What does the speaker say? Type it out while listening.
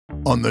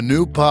On the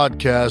new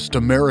podcast,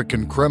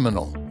 American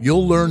Criminal,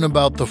 you'll learn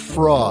about the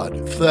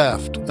fraud,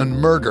 theft, and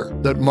murder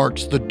that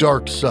marks the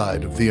dark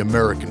side of the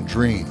American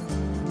dream.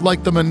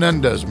 Like the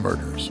Menendez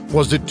murders,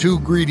 was it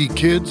two greedy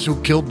kids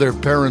who killed their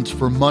parents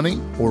for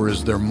money, or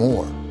is there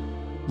more?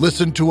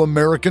 Listen to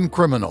American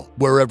Criminal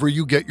wherever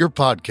you get your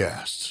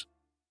podcasts.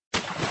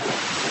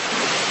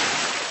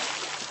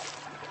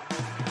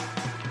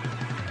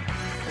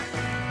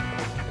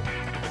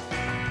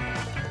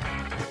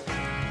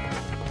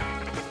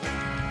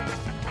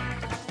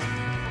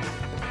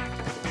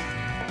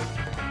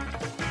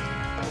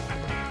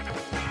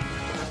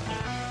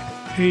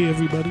 Hey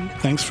everybody,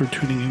 thanks for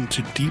tuning in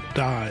to Deep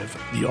Dive,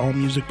 the All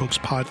Music Books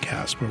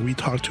podcast where we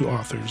talk to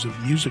authors of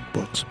music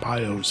books,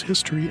 bios,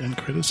 history, and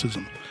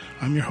criticism.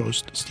 I'm your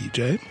host, Steve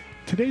J.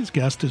 Today's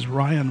guest is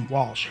Ryan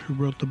Walsh, who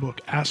wrote the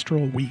book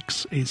Astral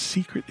Weeks, A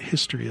Secret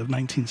History of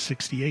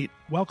 1968.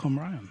 Welcome,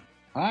 Ryan.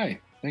 Hi,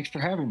 thanks for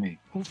having me.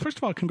 Well, first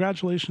of all,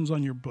 congratulations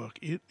on your book.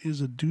 It is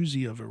a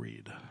doozy of a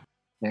read.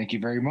 Thank you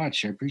very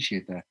much. I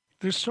appreciate that.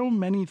 There's so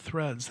many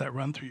threads that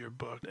run through your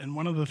book, and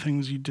one of the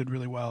things you did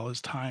really well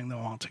is tying them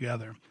all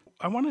together.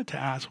 I wanted to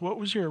ask, what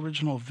was your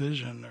original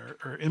vision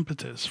or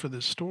impetus for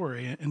this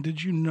story, and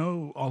did you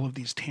know all of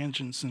these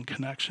tangents and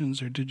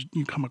connections, or did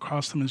you come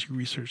across them as you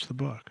researched the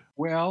book?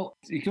 Well,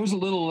 it goes a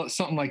little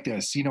something like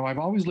this. I've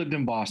always lived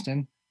in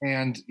Boston,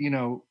 and,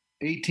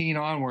 18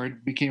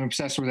 onward, became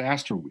obsessed with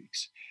Astral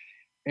Weeks.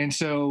 And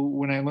so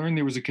when I learned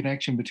there was a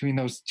connection between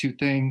those two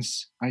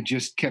things, I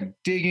just kept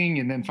digging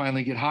and then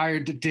finally get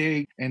hired to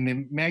dig. And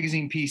the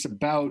magazine piece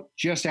about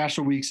just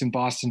Astral Weeks and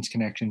Boston's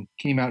connection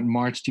came out in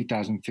March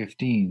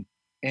 2015.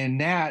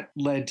 And that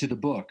led to the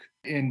book.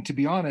 And to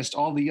be honest,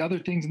 all the other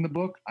things in the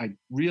book, I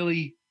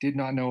really did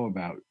not know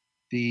about.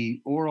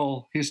 The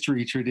oral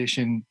history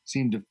tradition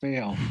seemed to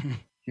fail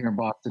here in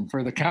Boston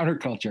for the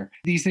counterculture.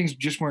 These things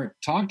just weren't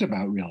talked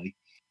about, really.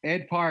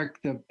 Ed Park,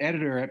 the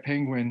editor at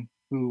Penguin,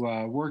 who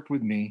worked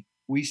with me,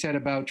 we set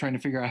about trying to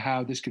figure out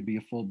how this could be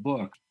a full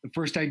book. The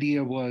first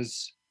idea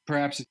was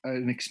perhaps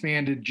an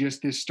expanded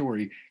just this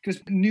story,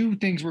 because new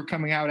things were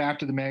coming out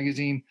after the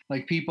magazine,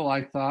 like people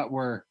I thought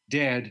were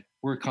dead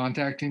were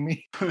contacting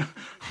me.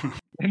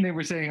 And they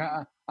were saying,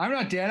 I'm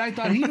not dead. I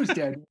thought he was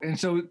dead. And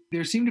so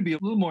there seemed to be a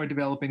little more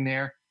developing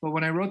there. But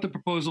when I wrote the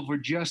proposal for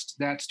just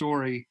that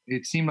story,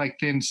 it seemed like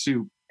thin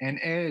soup. And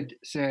Ed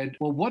said,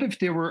 well, what if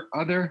there were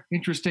other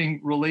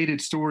interesting related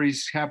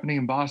stories happening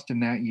in Boston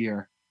that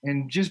year?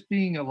 And just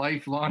being a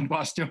lifelong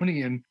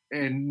Bostonian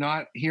and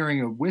not hearing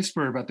a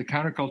whisper about the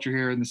counterculture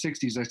here in the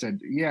 60s, I said,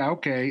 yeah,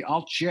 okay,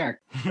 I'll check.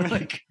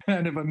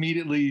 Kind of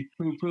immediately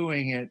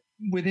poo-pooing it.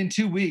 Within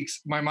 2 weeks,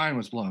 my mind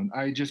was blown.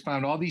 I just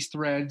found all these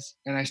threads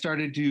and I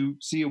started to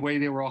see a way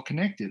they were all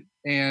connected.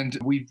 And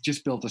we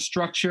just built a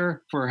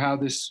structure for how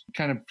this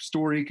kind of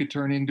story could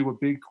turn into a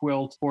big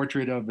quilt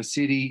portrait of a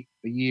city,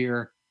 a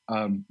year,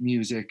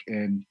 music,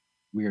 and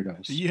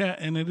weirdos. Yeah,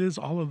 and it is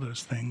all of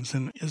those things.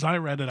 And as I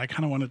read it, I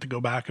kind of wanted to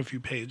go back a few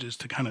pages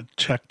to kind of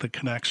check the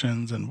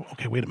connections and,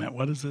 okay, wait a minute,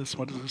 what is this?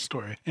 What is this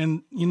story?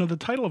 And, the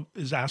title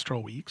is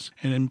Astral Weeks,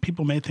 and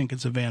people may think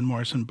it's a Van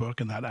Morrison book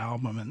and that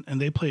album,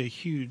 and they play a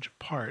huge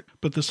part.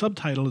 But the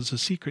subtitle is A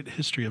Secret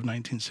History of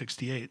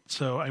 1968.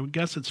 So I would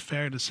guess it's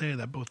fair to say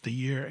that both the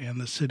year and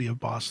the city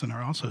of Boston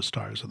are also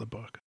stars of the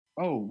book.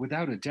 Oh,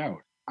 without a doubt.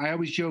 I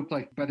always joke,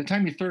 like, by the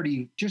time you're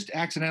 30, just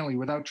accidentally,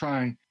 without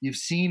trying, you've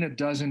seen a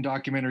dozen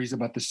documentaries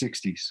about the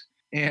 60s.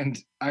 And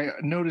I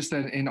noticed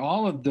that in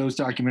all of those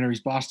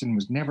documentaries, Boston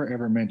was never,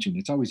 ever mentioned.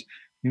 It's always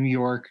New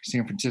York,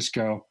 San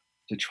Francisco,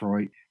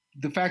 Detroit.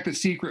 The fact that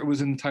Secret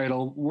was in the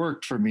title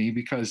worked for me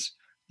because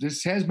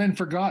this has been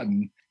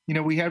forgotten.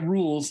 We had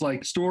rules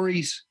like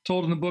stories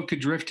told in the book could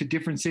drift to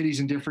different cities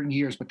in different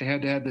years, but they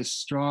had to have this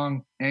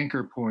strong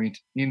anchor point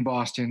in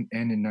Boston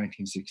and in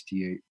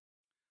 1968.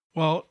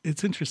 Well,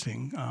 it's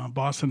interesting.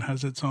 Boston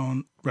has its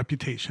own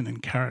reputation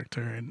and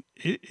character, and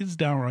it is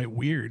downright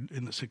weird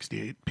in the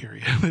 68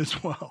 period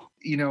as well.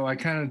 I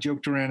kind of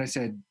joked around. I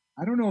said,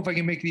 I don't know if I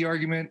can make the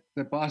argument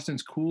that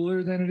Boston's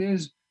cooler than it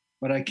is,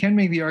 but I can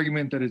make the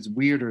argument that it's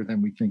weirder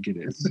than we think it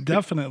is.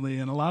 Definitely.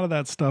 And a lot of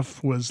that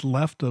stuff was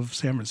left of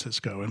San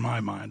Francisco in my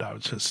mind.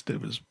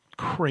 It was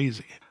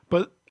crazy.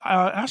 But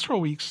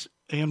Astral Weeks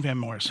and Van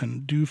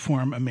Morrison do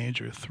form a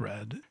major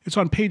thread. It's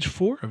on page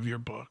 4 of your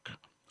book.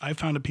 I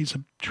found a piece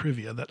of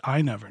trivia that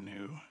I never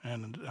knew,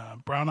 and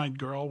Brown Eyed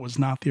Girl was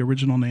not the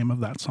original name of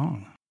that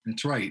song.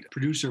 That's right.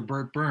 Producer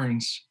Burt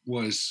Burns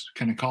was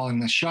kind of calling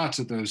the shots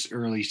at those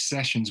early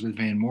sessions with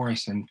Van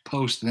Morrison,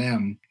 post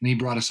them, and he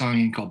brought a song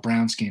in called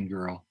Brown Skin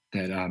Girl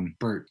that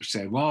Burt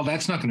said, well,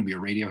 that's not going to be a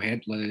radio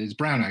hit. It's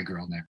Brown Eyed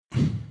Girl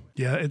now.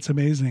 Yeah, it's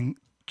amazing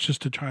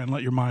just to try and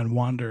let your mind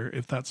wander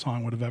if that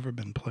song would have ever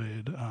been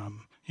played.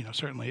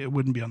 Certainly it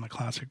wouldn't be on the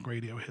classic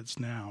radio hits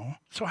now.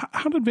 So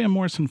how did Van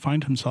Morrison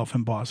find himself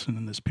in Boston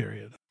in this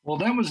period? Well,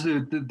 that was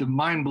the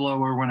mind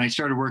blower when I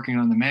started working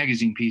on the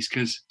magazine piece,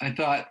 because I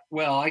thought,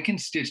 well, I can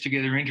stitch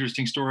together an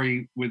interesting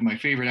story with my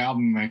favorite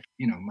album,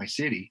 my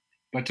city.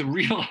 But to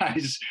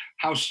realize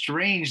how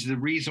strange the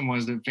reason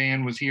was that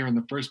Van was here in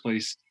the first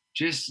place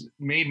just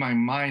made my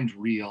mind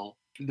reel.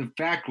 The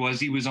fact was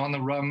he was on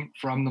the run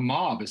from the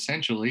mob,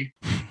 essentially.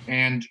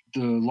 And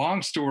the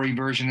long story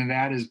version of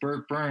that is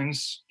Burt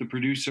Burns, the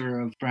producer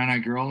of Brown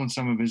Eyed Girl and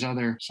some of his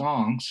other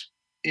songs,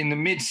 in the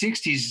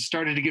mid-'60s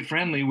started to get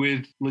friendly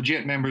with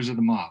legit members of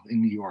the mob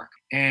in New York.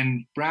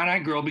 And Brown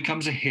Eyed Girl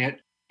becomes a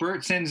hit.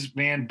 Burt sends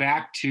Van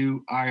back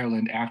to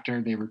Ireland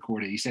after they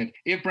recorded. He said,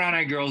 if Brown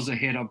Eyed Girl is a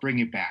hit, I'll bring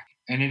it back.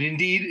 And it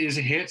indeed is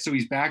a hit. So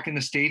he's back in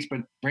the States,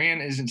 but Van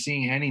isn't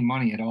seeing any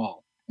money at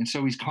all. And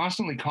so he's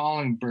constantly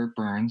calling Burt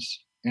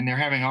Burns, and they're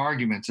having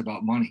arguments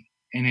about money.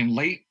 And in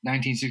late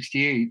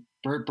 1968,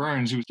 Burt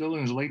Burns, who was still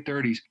in his late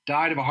 30s,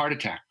 died of a heart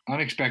attack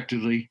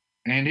unexpectedly.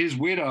 And his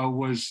widow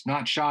was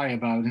not shy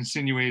about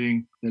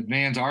insinuating that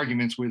Van's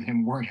arguments with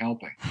him weren't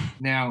helping.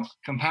 Now,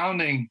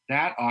 compounding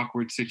that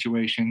awkward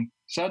situation,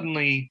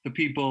 suddenly the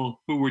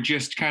people who were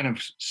just kind of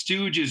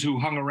stooges who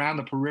hung around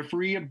the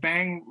periphery of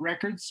Bang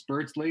Records,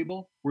 Burt's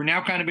label, were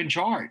now kind of in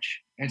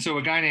charge. And so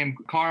a guy named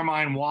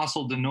Carmine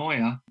Wassel de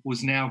Noia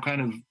was now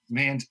kind of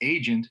Van's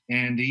agent,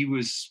 and he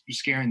was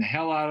scaring the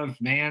hell out of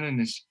Van and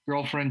his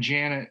girlfriend,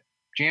 Janet.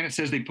 Janet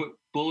says they put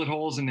bullet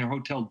holes in their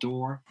hotel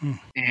door.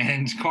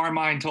 And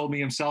Carmine told me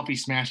himself he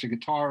smashed a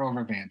guitar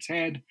over Van's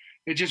head.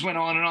 It just went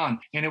on.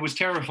 And it was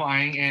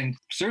terrifying. And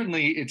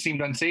certainly it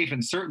seemed unsafe.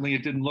 And certainly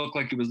it didn't look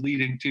like it was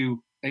leading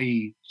to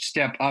a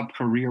step up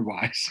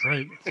career-wise.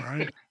 Right.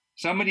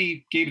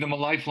 Somebody gave them a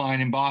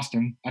lifeline in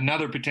Boston,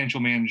 another potential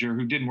manager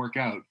who didn't work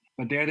out.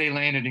 But there they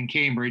landed in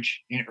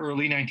Cambridge in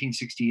early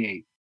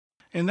 1968.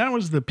 And that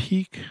was the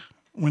peak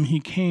when he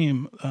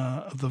came,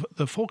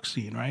 the folk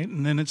scene, right?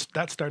 And then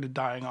that started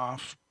dying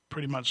off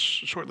pretty much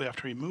shortly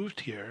after he moved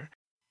here.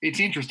 It's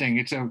interesting.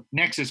 It's a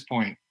nexus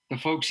point. The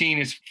folk scene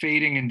is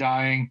fading and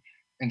dying,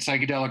 and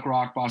psychedelic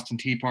rock, Boston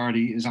Tea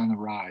Party, is on the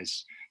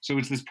rise. So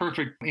it's this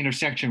perfect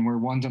intersection where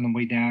one's on the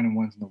way down and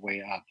one's on the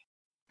way up.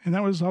 And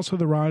that was also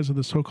the rise of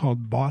the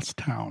so-called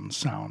Bosstown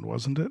sound,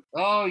 wasn't it?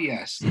 Oh,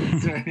 yes.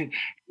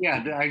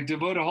 Yeah, I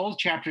devote a whole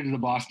chapter to the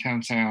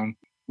Bosstown sound,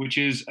 which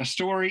is a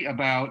story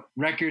about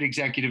record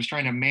executives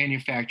trying to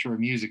manufacture a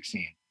music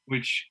scene,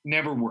 which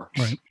never works.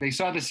 Right. They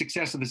saw the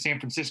success of the San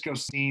Francisco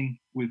scene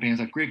with bands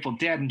like Grateful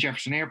Dead and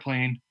Jefferson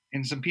Airplane,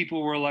 and some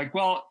people were like,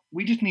 well,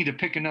 we just need to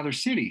pick another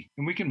city,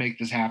 and we can make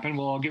this happen.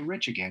 We'll all get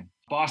rich again.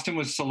 Boston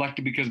was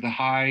selected because of the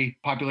high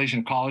population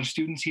of college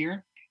students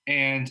here,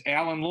 and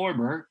Alan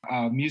Lorber,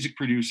 a music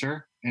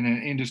producer and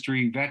an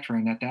industry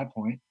veteran at that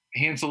point,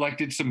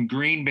 hand-selected some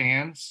green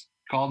bands,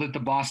 called it the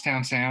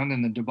Bosstown Sound,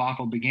 and the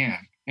debacle began.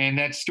 And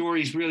that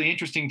story is really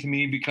interesting to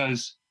me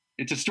because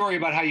it's a story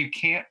about how you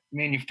can't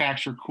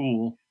manufacture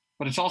cool,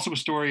 but it's also a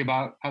story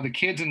about how the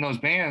kids in those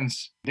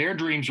bands, their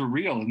dreams were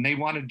real and they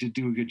wanted to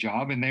do a good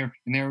job, and they're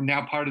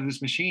now part of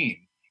this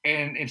machine.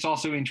 And it's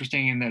also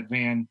interesting in that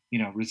Van,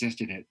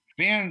 resisted it.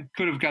 Van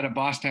could have got a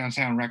Bosstown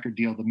Sound record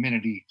deal the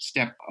minute he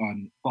stepped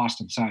on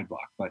Boston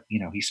sidewalk, but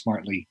he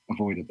smartly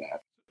avoided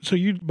that. So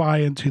you'd buy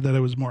into that it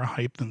was more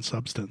hype than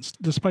substance,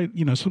 despite,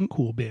 some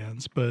cool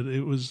bands, but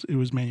it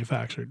was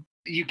manufactured.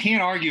 You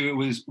can't argue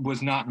it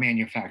was not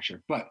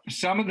manufactured, but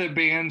some of the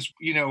bands,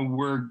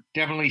 were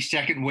definitely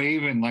second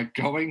wave and like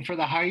going for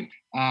the hype.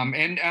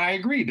 And I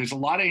agree. There's a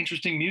lot of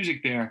interesting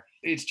music there.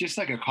 It's just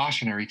like a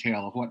cautionary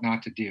tale of what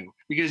not to do,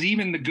 because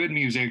even the good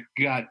music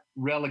got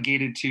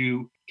relegated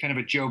to kind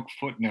of a joke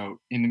footnote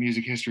in the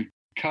music history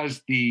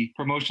because the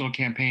promotional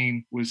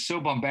campaign was so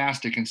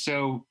bombastic and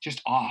so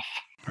just off.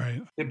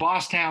 Right. The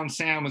Bosstown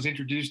Sound was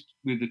introduced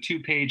with a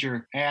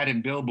 2-pager ad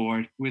in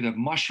Billboard with a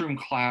mushroom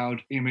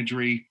cloud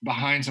imagery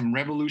behind some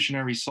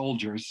revolutionary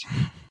soldiers.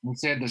 It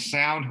said the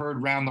sound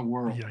heard round the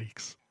world.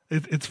 Yikes.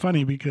 It's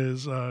funny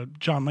because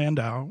John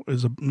Landau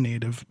is a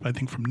native, I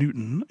think, from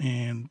Newton,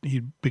 and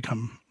he'd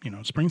become,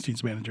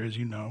 Springsteen's manager, as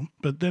you know.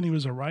 But then he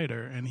was a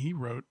writer, and he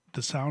wrote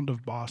The Sound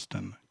of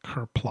Boston,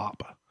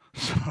 Kerplop.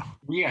 So.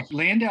 Yeah,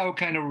 Landau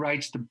kind of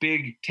writes the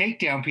big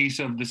takedown piece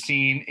of the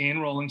scene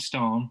in Rolling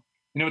Stone.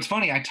 It's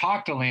funny, I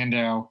talked to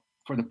Landau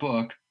for the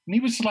book, and he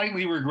was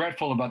slightly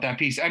regretful about that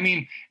piece. I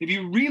mean, if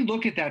you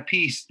re-look at that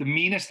piece, the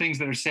meanest things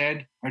that are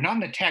said are not in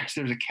the text,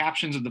 they're the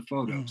captions of the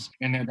photos,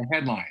 and they're the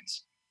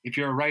headlines. If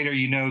you're a writer,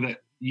 you know that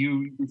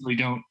you usually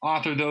don't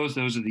author those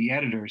are the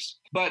editors.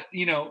 But,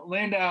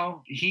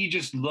 Landau, he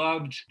just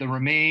loved the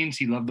Remains,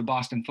 he loved the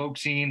Boston folk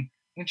scene.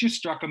 It just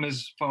struck him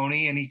as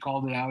phony, and he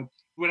called it out.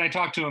 When I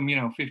talked to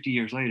him, 50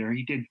 years later,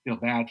 he did feel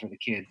bad for the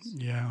kids.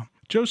 Yeah.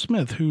 Joe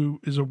Smith, who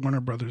is a Warner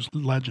Brothers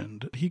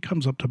legend, he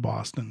comes up to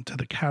Boston to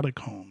the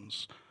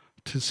Catacombs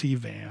to see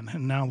Van,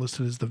 and now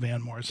listed as the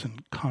Van Morrison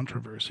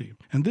controversy.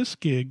 And this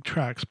gig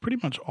tracks pretty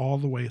much all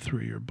the way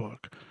through your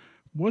book.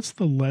 What's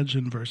the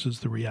legend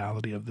versus the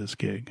reality of this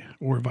gig,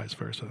 or vice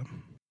versa?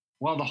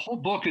 Well, the whole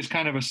book is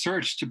kind of a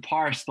search to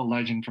parse the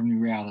legend from the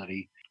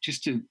reality.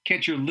 Just to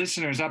catch your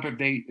listeners up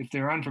if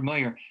they're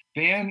unfamiliar,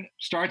 Van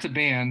starts a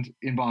band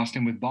in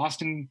Boston with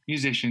Boston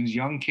musicians,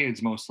 young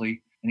kids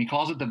mostly, and he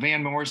calls it the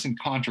Van Morrison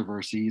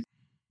Controversy.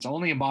 It's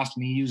only in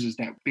Boston he uses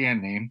that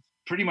band name.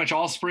 pretty much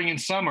all spring and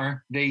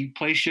summer, they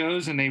play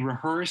shows and they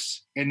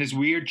rehearse. And this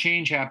weird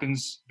change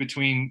happens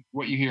between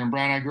what you hear in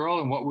Brown Eyed Girl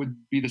and what would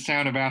be the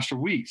sound of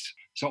Astral Weeks.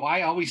 So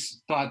I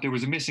always thought there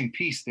was a missing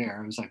piece there.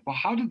 I was like, well,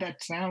 how did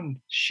that sound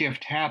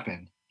shift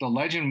happen? The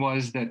legend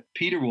was that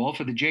Peter Wolf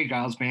of the J.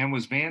 Giles Band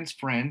was Van's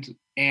friend,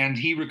 and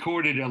he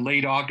recorded a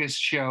late August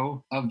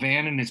show of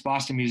Van and his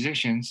Boston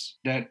musicians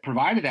that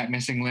provided that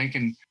missing link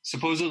and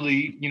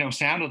supposedly,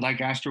 sounded like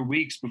Astral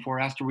Weeks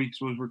before Astral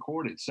Weeks was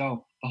recorded.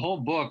 So the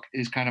whole book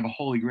is kind of a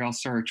holy grail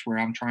search where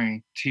I'm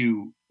trying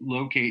to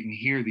locate and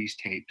hear these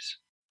tapes.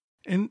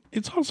 And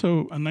it's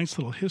also a nice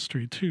little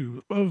history,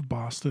 too, of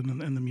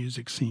Boston and the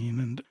music scene.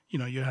 And,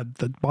 you had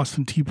the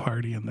Boston Tea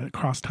Party and the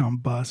Crosstown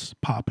Bus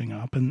popping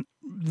up. And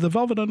the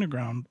Velvet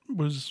Underground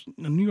was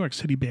a New York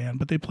City band,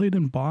 but they played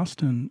in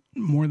Boston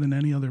more than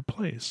any other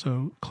place.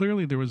 So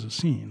clearly there was a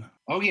scene.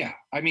 Oh, yeah.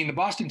 I mean, the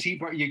Boston Tea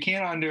Party, you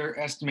can't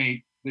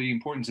underestimate the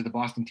importance of the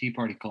Boston Tea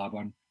Party Club,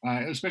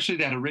 especially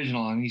that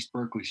original on East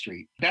Berkeley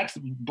Street. That's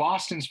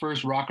Boston's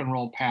first rock and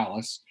roll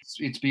palace.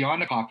 It's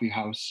beyond a coffee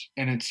house,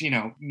 and it's,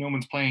 no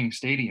one's playing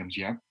stadiums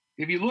yet.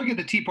 If you look at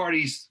the Tea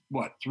Party's,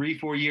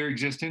 3-4 year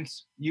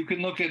existence, you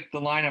can look at the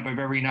lineup of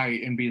every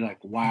night and be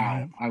like,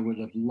 wow, I would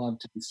have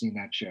loved to have seen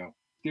that show.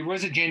 There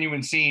was a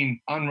genuine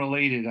scene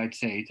unrelated, I'd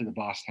say, to the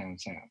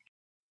Bosstown sound.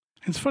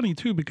 It's funny,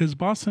 too, because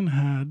Boston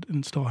had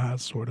and still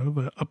has sort of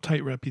an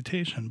uptight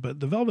reputation. But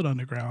the Velvet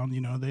Underground,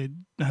 they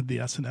had the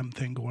S&M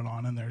thing going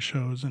on in their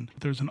shows. And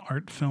there's an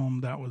art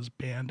film that was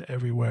banned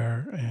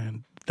everywhere.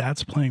 And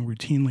that's playing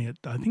routinely at,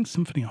 I think,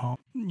 Symphony Hall.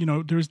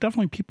 There's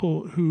definitely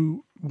people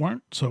who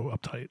weren't so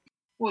uptight.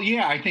 Well,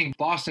 yeah, I think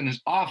Boston has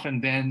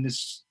often been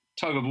this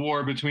tug of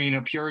war between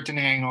a Puritan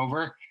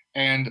hangover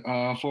and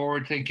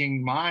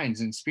forward-thinking minds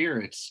and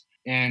spirits.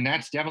 And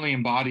that's definitely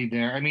embodied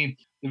there. I mean,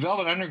 the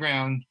Velvet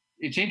Underground,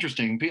 it's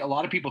interesting. A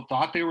lot of people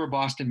thought they were a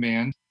Boston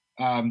band.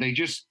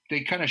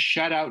 They kind of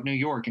shut out New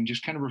York and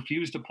just kind of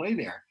refused to play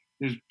there.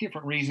 There's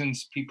different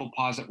reasons people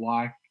posit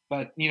why.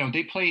 But,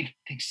 they played,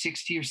 I think,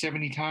 60 or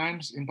 70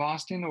 times in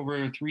Boston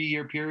over a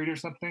 3-year period or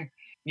something.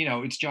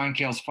 It's John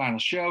Cale's final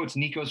show. It's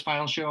Nico's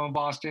final show in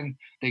Boston.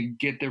 They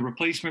get the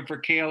replacement for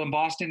Cale in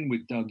Boston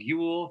with Doug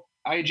Yule.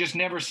 I had just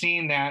never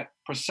seen that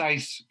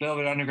precise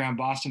Velvet Underground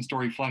Boston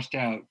story fleshed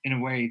out in a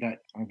way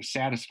that I was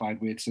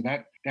satisfied with. So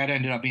that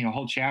ended up being a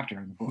whole chapter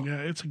in the book. Yeah,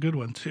 it's a good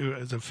one, too,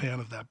 as a fan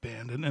of that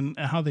band and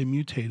how they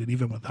mutated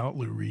even without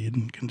Lou Reed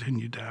and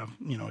continued to have,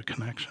 a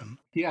connection.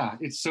 Yeah,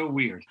 it's so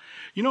weird.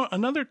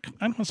 Another,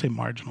 I don't want to say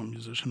marginal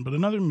musician, but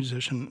another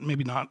musician,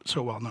 maybe not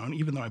so well known,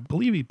 even though I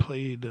believe he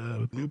played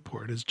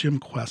Newport, is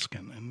Jim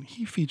Kweskin. And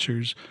he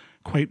features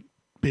quite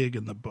big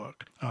in the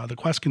book. The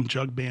Kweskin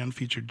Jug Band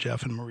featured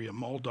Jeff and Maria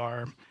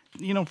Moldar.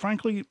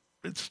 Frankly,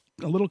 it's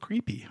a little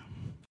creepy.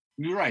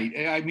 You're right.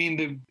 I mean,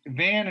 the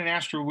Van and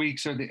Astral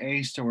Weeks are the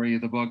A story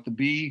of the book. The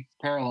B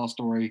parallel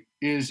story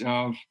is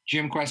of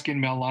Jim Kweskin,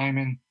 Mel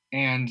Lyman,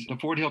 and the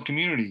Fort Hill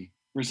community,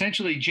 where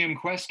essentially Jim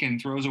Kweskin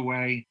throws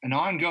away an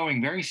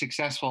ongoing, very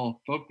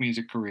successful folk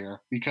music career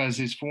because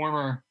his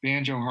former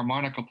banjo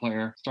harmonica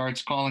player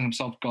starts calling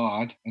himself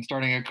God and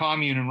starting a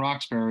commune in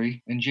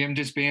Roxbury, and Jim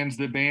disbands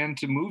the band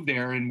to move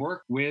there and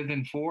work with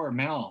and for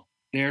Mel.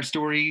 Their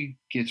story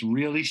gets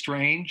really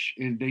strange.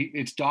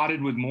 It's dotted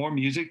with more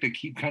music. They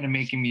keep kind of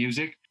making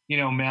music.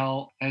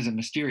 Mel has a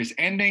mysterious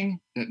ending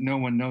that no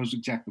one knows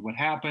exactly what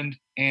happened.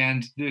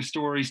 And the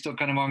story's still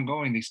kind of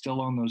ongoing. They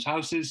still own those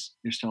houses.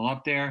 They're still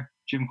up there.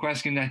 Jim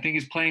Kweskin, I think,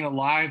 is playing a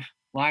live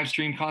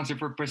stream concert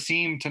for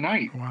Prasim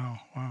tonight.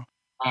 Wow.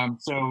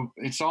 So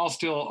it's all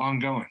still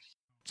ongoing.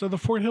 So the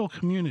Fort Hill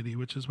community,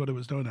 which is what it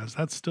was known as,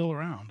 that's still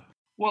around.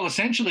 Well,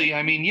 essentially,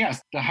 I mean,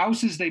 yes, the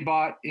houses they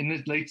bought in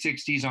the late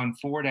 60s on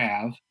Ford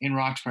Ave in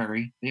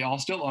Roxbury, they all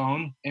still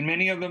own, and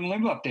many of them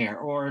live up there,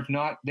 or if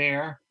not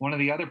there, one of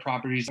the other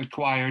properties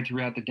acquired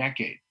throughout the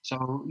decade.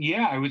 So,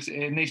 yeah,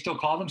 and they still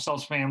call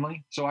themselves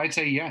family, so I'd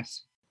say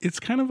yes. It's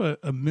kind of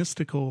a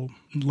mystical,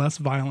 less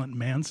violent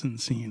Manson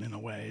scene in a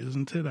way,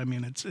 isn't it? I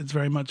mean, it's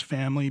very much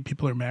family.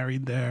 People are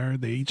married there.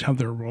 They each have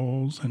their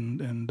roles,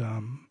 and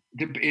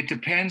it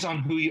depends on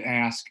who you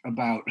ask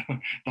about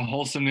the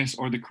wholesomeness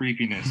or the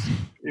creepiness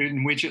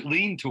in which it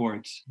leaned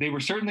towards. They were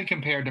certainly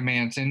compared to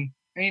Manson,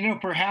 and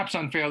perhaps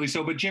unfairly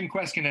so, but Jim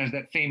Kweskin has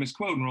that famous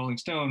quote in Rolling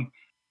Stone,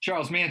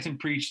 Charles Manson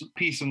preached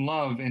peace and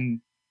love, and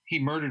he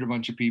murdered a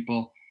bunch of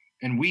people,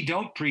 and we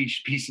don't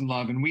preach peace and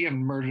love, and we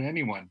haven't murdered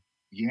anyone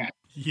yet.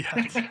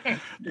 Yes.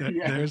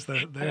 There's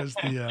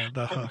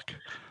the hook.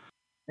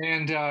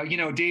 And,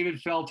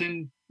 David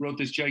Felton wrote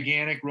this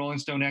gigantic Rolling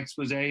Stone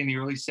expose in the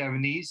early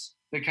 70s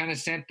that kind of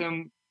sent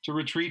them to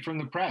retreat from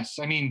the press.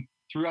 I mean,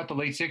 throughout the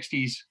late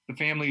 60s, the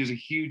family was a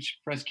huge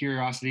press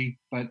curiosity,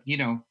 but,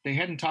 they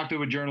hadn't talked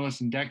to a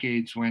journalist in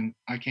decades when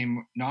I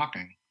came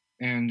knocking.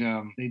 And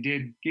they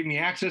did give me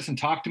access and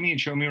talk to me and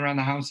show me around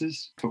the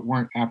houses, but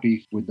weren't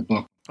happy with the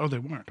book. Oh, they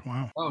weren't?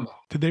 Wow. Oh, no.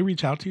 Did they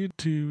reach out to you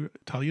to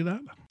tell you that?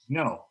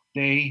 No.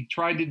 They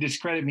tried to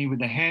discredit me with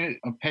the head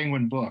of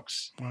Penguin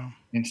Books. Wow.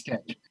 Instead.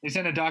 They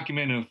sent a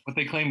document of what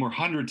they claim were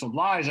hundreds of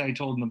lies I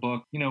told in the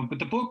book, but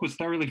the book was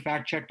thoroughly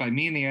fact-checked by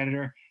me and the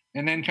editor.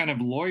 and then kind of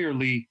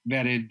lawyerly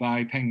vetted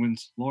by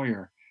Penguin's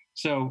lawyer.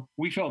 So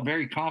we felt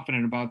very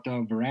confident about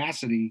the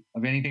veracity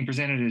of anything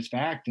presented as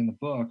fact in the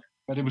book,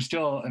 but it was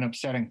still an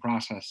upsetting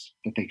process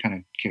that they kind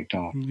of kicked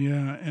off.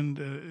 Yeah,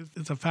 and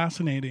it's a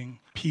fascinating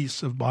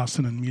piece of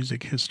Boston and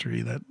music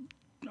history that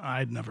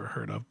I'd never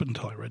heard of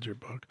until I read your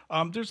book.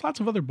 There's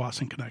lots of other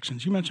Boston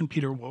connections. You mentioned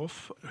Peter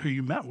Wolf, who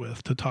you met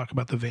with to talk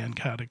about the Van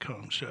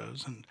Catacomb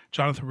shows. And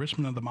Jonathan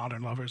Richman of the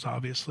Modern Lovers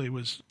obviously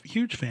was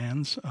huge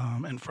fans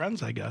and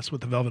friends, I guess,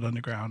 with the Velvet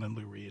Underground and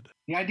Lou Reed.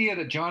 The idea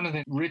that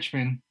Jonathan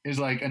Richman is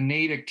like a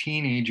Natick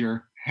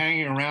teenager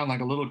hanging around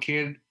like a little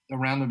kid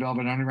around the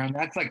Velvet Underground,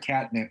 that's like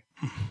catnip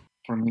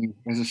for me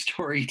as a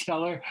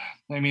storyteller.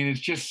 I mean,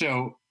 it's just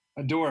so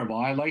adorable.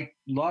 I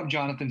love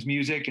Jonathan's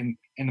music and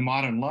the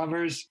Modern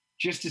Lovers.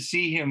 Just to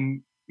see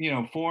him,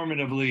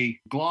 formatively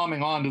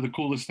glomming on to the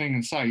coolest thing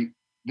in sight,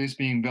 this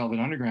being Velvet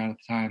Underground at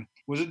the time,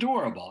 was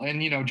adorable.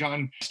 And,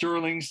 John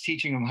Sterling's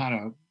teaching him how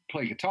to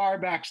play guitar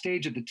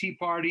backstage at the Tea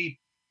Party.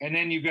 And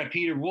then you've got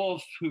Peter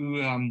Wolf,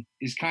 who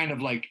is kind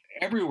of like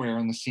everywhere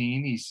on the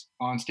scene. He's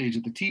on stage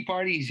at the Tea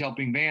Party. He's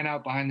helping Van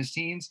out behind the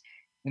scenes.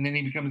 And then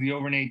he becomes the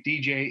overnight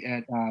DJ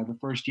at the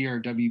first year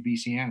of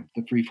WBCM,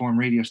 the freeform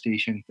radio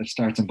station that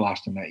starts in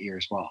Boston that year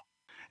as well.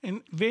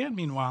 And Van,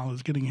 meanwhile,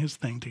 is getting his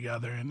thing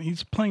together, and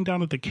he's playing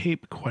down at the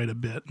Cape quite a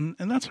bit. And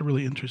that's a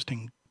really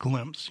interesting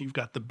glimpse. You've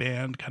got the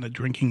band kind of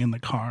drinking in the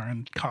car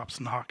and cops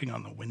knocking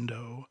on the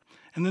window.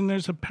 And then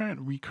there's a apparent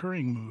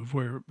recurring move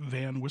where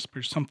Van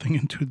whispers something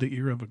into the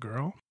ear of a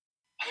girl.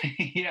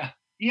 Yeah.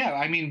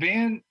 I mean,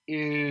 Van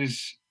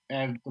is,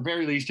 at the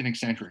very least, an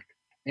eccentric.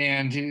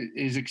 And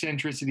his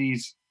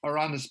eccentricities are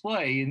on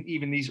display in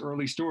even these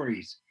early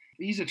stories.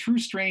 He's a true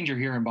stranger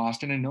here in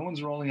Boston, and no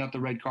one's rolling out the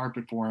red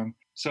carpet for him.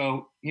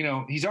 So,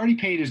 he's already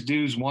paid his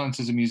dues once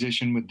as a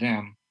musician with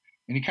them,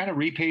 and he kind of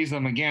repays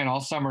them again all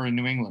summer in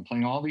New England,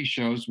 playing all these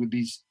shows with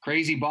these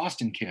crazy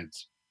Boston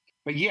kids.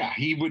 But yeah,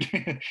 he would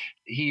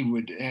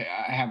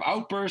have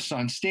outbursts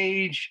on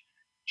stage.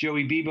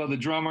 Joey Bebo, the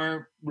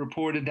drummer,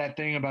 reported that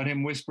thing about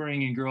him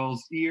whispering in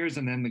girls' ears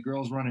and then the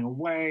girls running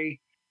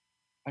away.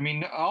 I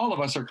mean, all of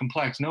us are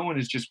complex. No one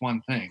is just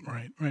one thing.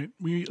 Right.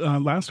 We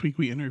last week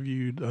we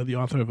interviewed the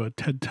author of a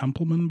Ted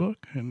Templeman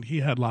book, and he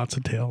had lots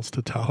of tales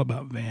to tell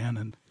about Van,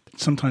 and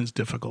sometimes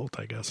difficult,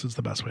 I guess, is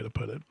the best way to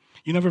put it.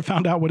 You never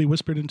found out what he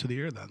whispered into the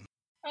ear then?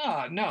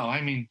 No. I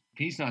mean,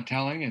 he's not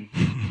telling, and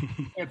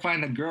can't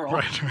find the girl.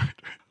 Right.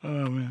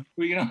 Oh, man.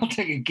 We can all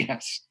take a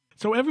guess.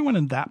 So everyone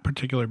in that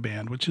particular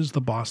band, which is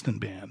the Boston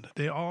band,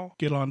 they all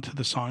get onto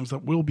the songs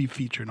that will be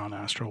featured on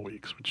Astral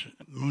Weeks, which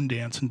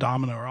Moondance and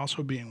Domino are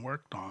also being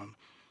worked on.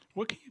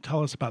 What can you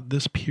tell us about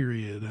this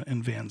period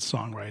in Van's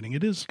songwriting?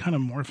 It is kind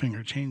of morphing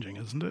or changing,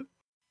 isn't it?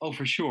 Oh,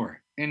 for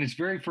sure. And it's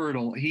very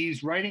fertile.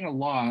 He's writing a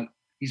lot.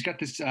 He's got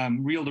this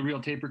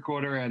reel-to-reel tape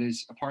recorder at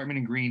his apartment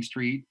in Green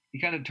Street.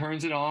 He kind of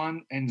turns it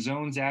on and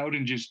zones out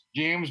and just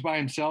jams by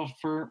himself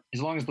for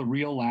as long as the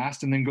reel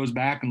lasts, and then goes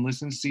back and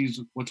listens, sees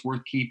what's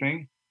worth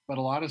keeping. But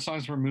a lot of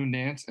songs from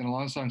Moondance and a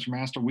lot of songs from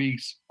Astral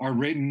Weeks are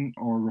written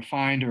or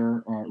refined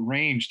or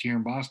arranged here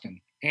in Boston.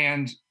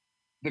 And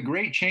the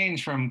great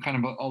change from kind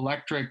of an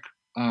electric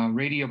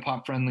radio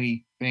pop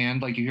friendly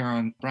band like you hear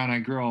on Brown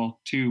Eyed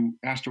Girl to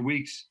Astral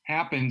Weeks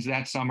happens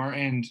that summer.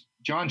 And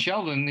John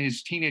Sheldon,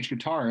 his teenage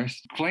guitarist,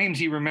 claims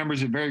he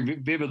remembers it very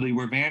vividly,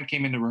 where Van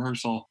came into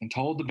rehearsal and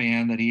told the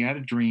band that he had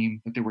a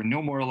dream that there were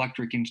no more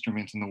electric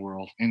instruments in the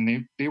world.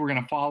 And they were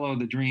going to follow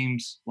the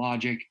dream's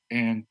logic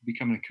and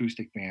become an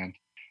acoustic band.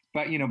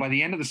 But, by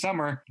the end of the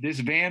summer, this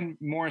Van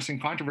Morrison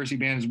controversy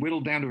band is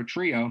whittled down to a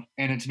trio,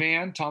 and it's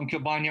Van, Tom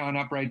Kilbanya on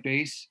upright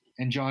bass,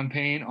 and John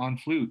Payne on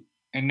flute.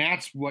 And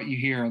that's what you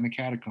hear on the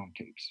Catacomb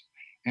tapes.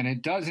 And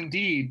it does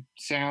indeed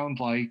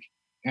sound like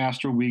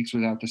Astral Weeks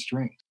without the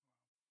strings.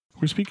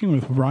 We're speaking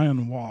with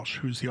Ryan Walsh,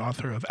 who's the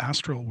author of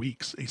Astral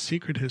Weeks, A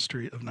Secret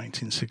History of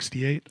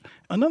 1968.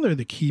 Another of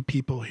the key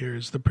people here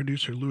is the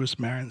producer Louis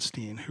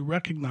Marenstein, who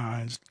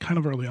recognized kind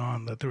of early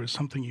on that there was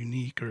something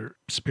unique or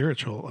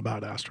spiritual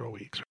about Astral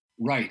Weeks.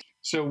 Right.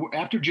 So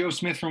after Joe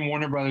Smith from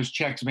Warner Brothers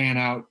checks Van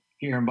out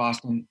here in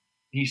Boston,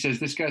 he says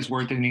this guy's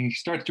worth it, and he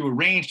starts to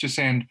arrange to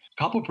send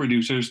a couple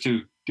producers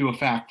to do a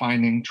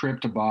fact-finding trip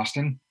to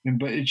Boston.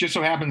 But it just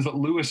so happens that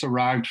Lewis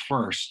arrived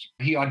first.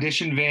 He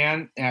auditioned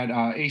Van at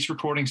Ace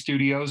Recording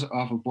Studios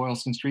off of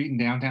Boylston Street in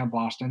downtown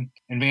Boston,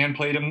 and Van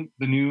played him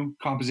the new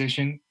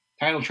composition,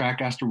 title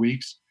track, Astral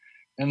Weeks.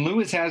 And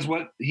Lewis has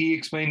what he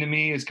explained to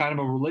me is kind of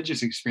a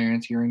religious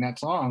experience hearing that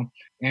song.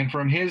 And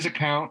from his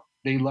account,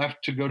 they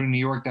left to go to New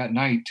York that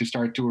night to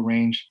start to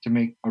arrange to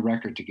make a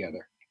record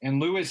together.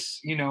 And Lewis,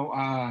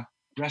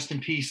 rest in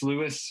peace,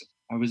 Lewis.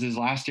 I was his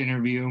last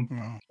interview.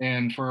 Wow.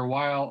 And for a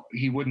while,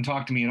 he wouldn't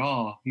talk to me at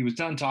all. He was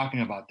done talking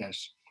about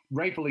this.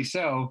 Rightfully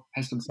so,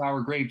 has some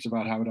sour grapes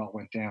about how it all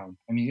went down.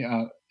 I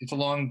mean, it's a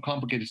long,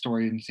 complicated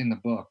story, and it's in the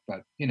book.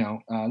 But,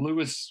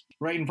 Lewis,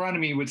 right in front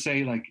of me, would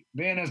say,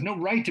 Van has no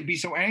right to be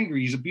so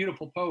angry. He's a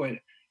beautiful poet.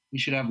 He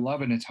should have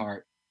love in his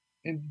heart.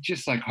 and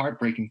just like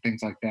heartbreaking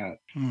things like that.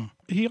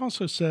 He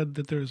also said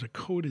that there's a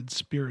coded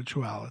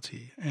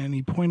spirituality, and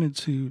he pointed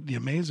to the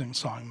amazing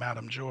song,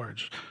 Madam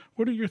George.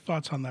 What are your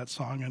thoughts on that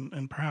song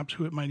and perhaps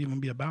who it might even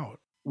be about?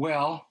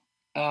 Well,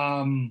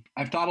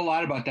 I've thought a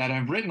lot about that.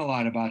 I've written a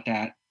lot about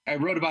that. I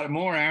wrote about it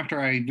more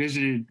after I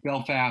visited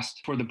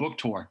Belfast for the book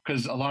tour,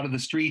 because a lot of the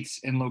streets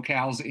and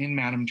locales in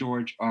Madam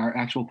George are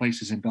actual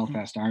places in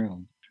Belfast,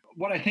 Ireland.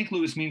 What I think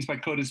Lewis means by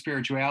coded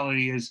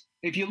spirituality is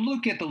if you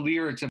look at the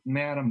lyrics of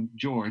Madam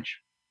George,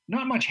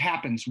 not much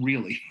happens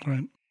really.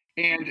 Right.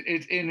 And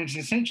it's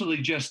essentially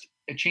just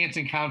a chance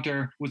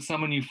encounter with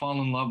someone you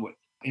fall in love with.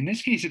 In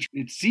this case,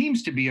 it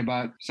seems to be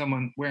about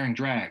someone wearing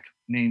drag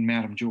named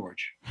Madam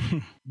George.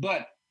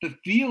 But the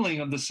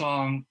feeling of the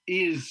song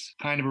is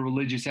kind of a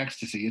religious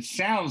ecstasy. It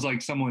sounds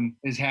like someone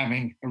is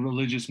having a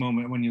religious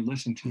moment when you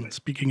listen to it.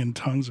 Speaking in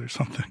tongues or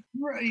something.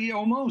 Right,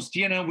 almost,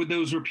 with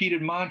those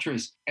repeated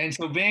mantras. And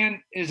so Van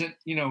isn't,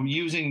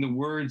 using the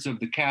words of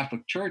the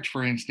Catholic Church,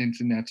 for instance,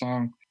 in that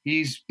song.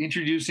 He's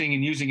introducing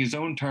and using his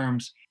own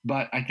terms,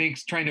 but I think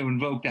trying to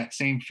invoke that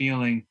same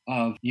feeling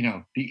of,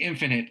 the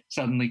infinite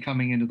suddenly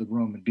coming into the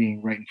room and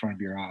being right in front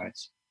of your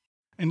eyes.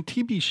 And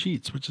T.B.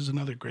 Sheets, which is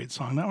another great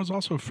song, that was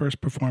also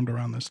first performed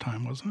around this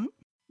time, wasn't it?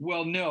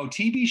 Well, no.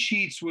 T.B.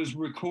 Sheets was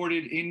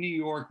recorded in New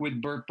York with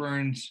Burt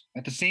Burns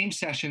at the same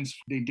sessions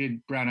they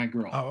did Brown Eyed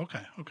Girl. Oh,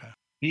 okay.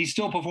 He's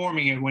still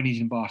performing it when he's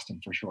in Boston,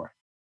 for sure.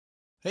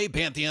 Hey,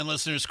 Pantheon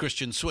listeners,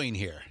 Christian Swain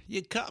here.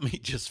 You caught me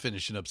just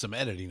finishing up some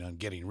editing on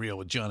Getting Real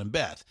with John and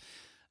Beth.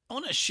 I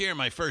want to share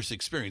my first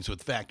experience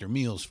with Factor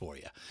meals for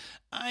you.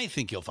 I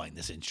think you'll find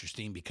this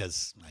interesting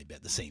because I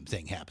bet the same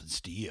thing happens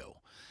to you.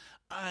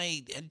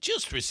 I had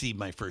just received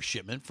my first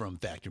shipment from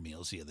Factor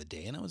Meals the other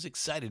day, and I was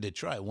excited to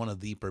try one of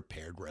the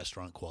prepared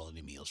restaurant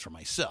quality meals for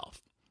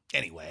myself.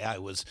 Anyway, I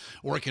was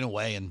working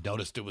away and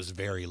noticed it was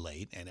very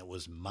late, and it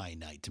was my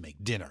night to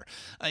make dinner.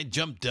 I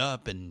jumped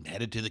up and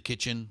headed to the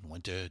kitchen,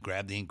 went to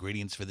grab the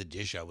ingredients for the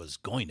dish I was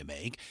going to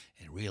make,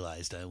 and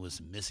realized I was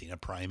missing a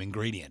prime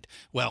ingredient.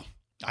 Well,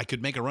 I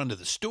could make a run to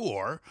the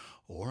store,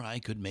 or I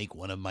could make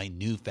one of my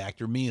new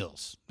Factor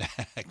meals.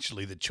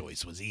 Actually, the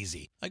choice was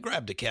easy. I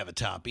grabbed a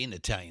cavatappi, an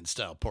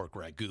Italian-style pork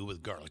ragu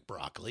with garlic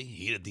broccoli,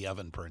 heated the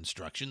oven per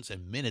instructions,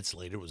 and minutes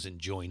later was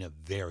enjoying a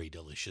very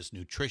delicious,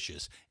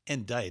 nutritious,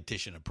 and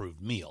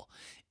dietitian-approved meal.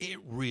 It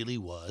really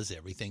was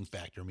everything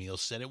Factor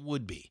Meals said it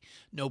would be.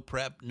 No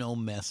prep, no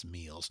mess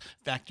meals.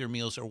 Factor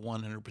Meals are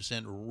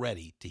 100%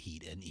 ready to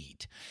heat and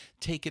eat.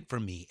 Take it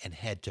from me and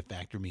head to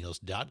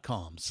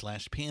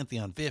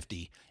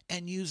factormeals.com/Pantheon50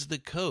 and use the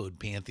code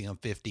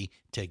Pantheon50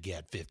 to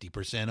get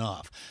 50%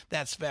 off.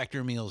 That's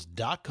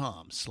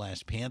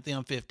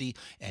factormeals.com/Pantheon50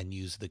 and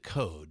use the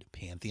code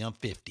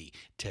Pantheon50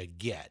 to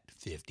get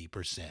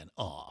 50%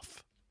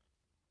 off.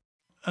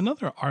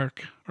 Another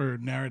arc or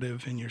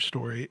narrative in your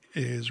story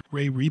is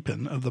Ray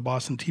Ripon of the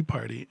Boston Tea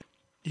Party.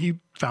 He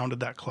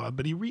founded that club,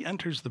 but he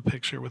re-enters the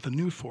picture with a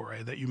new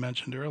foray that you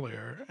mentioned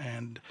earlier,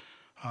 and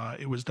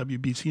it was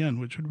WBCN,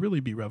 which would really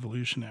be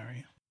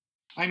revolutionary.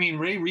 I mean,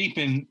 Ray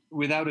Ripon,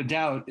 without a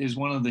doubt, is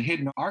one of the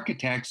hidden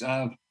architects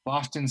of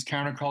Boston's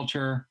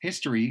counterculture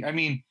history. I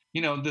mean,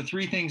 the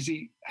three things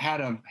he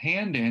had a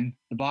hand in,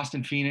 the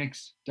Boston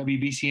Phoenix,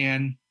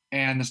 WBCN,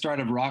 and the start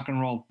of rock and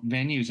roll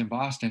venues in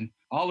Boston,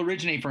 all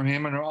originate from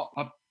him and are all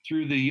up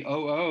through the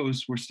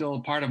OOs were still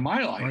a part of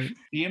my life. Right.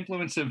 The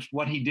influence of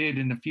what he did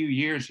in a few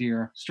years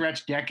here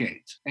stretched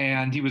decades.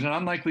 And he was an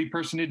unlikely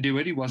person to do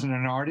it. He wasn't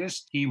an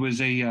artist. He was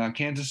a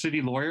Kansas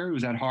City lawyer who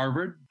was at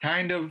Harvard,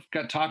 kind of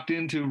got talked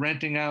into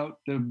renting out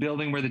the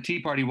building where the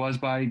Tea Party was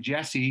by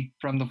Jesse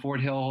from the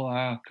Fort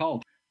Hill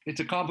cult.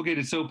 It's a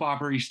complicated soap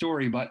opera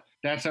story, but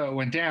that's how it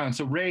went down.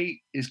 So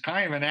Ray is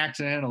kind of an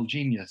accidental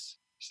genius.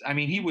 I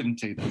mean, he wouldn't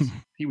say this.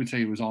 He would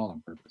say it was all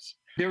on purpose.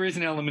 There is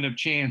an element of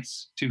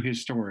chance to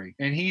his story.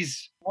 And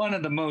he's one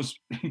of the most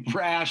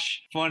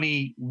brash,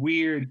 funny,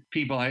 weird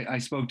people I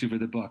spoke to for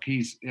the book.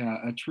 He's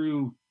a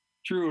true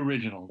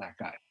original, that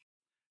guy.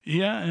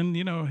 Yeah, and,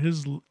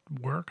 his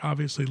work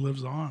obviously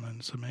lives on, and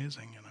it's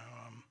amazing,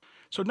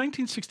 So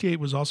 1968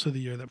 was also the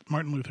year that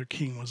Martin Luther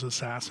King was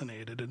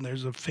assassinated, and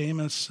there's a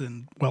famous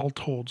and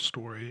well-told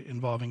story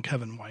involving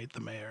Kevin White, the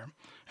mayor,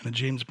 and a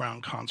James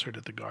Brown concert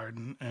at the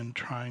Garden and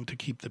trying to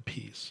keep the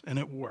peace, and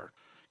it worked.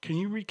 Can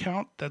you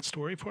recount that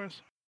story for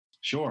us?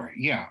 Sure,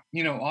 yeah.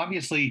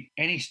 Obviously,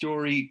 any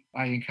story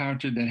I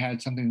encountered that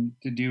had something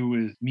to do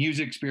with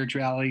music,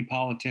 spirituality,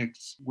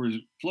 politics was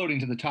floating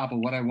to the top of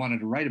what I wanted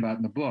to write about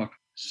in the book.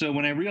 So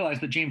when I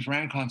realized the James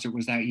Brown concert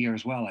was that year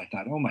as well, I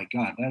thought, oh my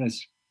God, that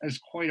is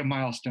quite a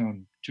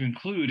milestone to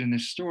include in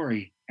this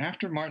story.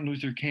 After Martin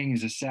Luther King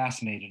is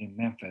assassinated in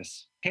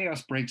Memphis,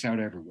 chaos breaks out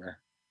everywhere.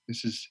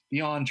 This is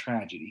beyond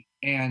tragedy.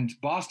 And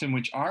Boston,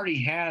 which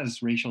already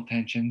has racial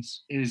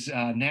tensions, is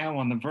now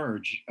on the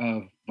verge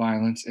of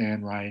violence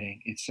and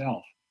rioting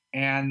itself.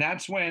 And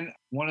that's when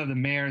one of the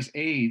mayor's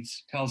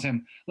aides tells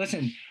him,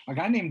 listen, a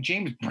guy named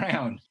James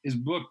Brown is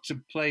booked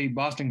to play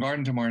Boston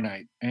Garden tomorrow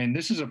night. And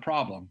this is a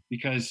problem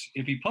because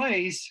if he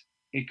plays,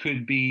 It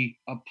could be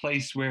a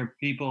place where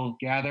people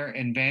gather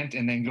and vent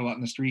and then go out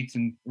in the streets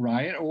and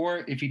riot.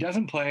 Or if he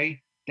doesn't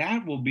play,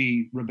 that will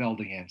be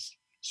rebelled against.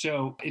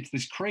 So it's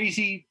this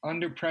crazy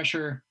under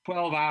pressure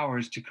 12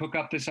 hours to cook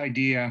up this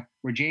idea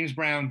where James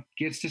Brown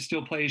gets to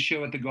still play his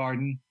show at the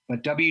Garden,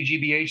 but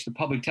WGBH, the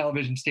public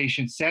television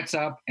station, sets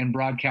up and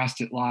broadcasts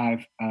it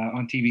live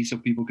on TV so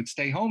people could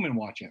stay home and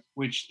watch it,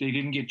 which they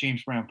didn't get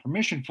James Brown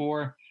permission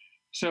for.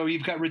 So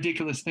you've got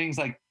ridiculous things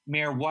like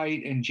Mayor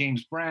White and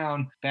James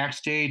Brown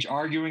backstage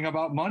arguing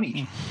about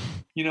money.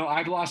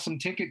 I've lost some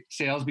ticket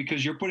sales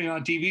because you're putting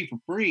on TV for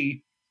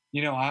free.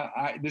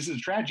 This is a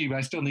tragedy, but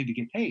I still need to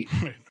get paid.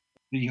 Right.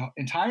 The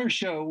entire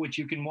show, which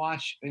you can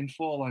watch in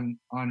full on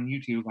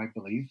YouTube, I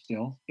believe,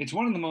 still, it's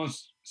one of the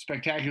most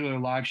spectacular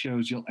live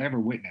shows you'll ever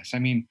witness. I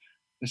mean,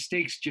 the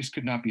stakes just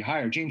could not be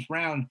higher. James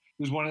Brown,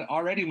 who's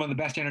already one of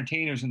the best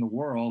entertainers in the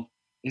world,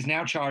 is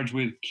now charged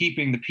with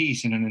keeping the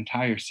peace in an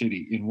entire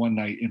city in one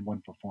night, in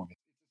one performance.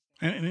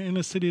 And in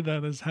a city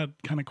that has had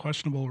kind of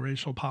questionable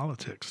racial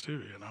politics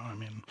too, I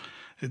mean,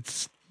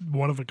 it's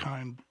one of a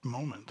kind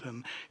moment.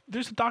 And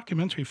there's a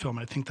documentary film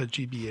I think that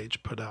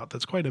GBH put out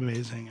that's quite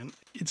amazing. And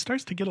it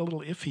starts to get a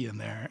little iffy in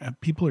there. And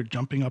people are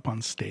jumping up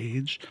on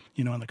stage,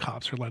 and the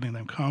cops are letting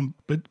them come.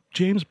 But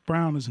James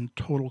Brown is in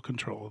total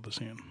control of the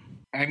scene.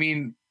 I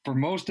mean, for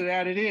most of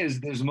that, it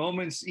is. There's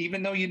moments,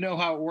 even though you know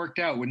how it worked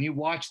out, when you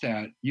watch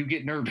that, you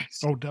get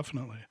nervous. Oh,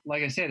 definitely.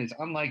 Like I said, it's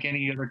unlike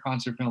any other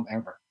concert film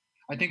ever.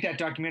 I think that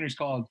documentary is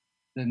called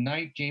The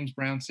Night James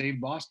Brown Saved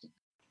Boston.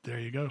 There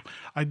you go.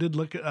 I did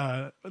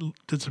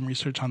did some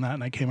research on that,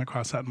 and I came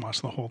across that and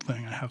watched the whole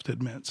thing, I have to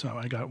admit. So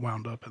I got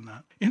wound up in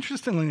that.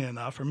 Interestingly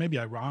enough, or maybe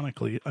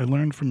ironically, I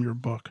learned from your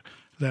book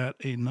that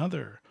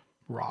another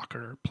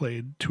rocker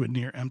played to a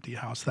near empty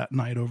house that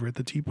night over at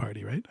the Tea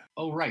Party, right?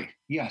 Oh, right.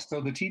 Yeah.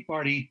 So the Tea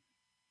Party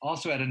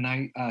also had a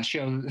night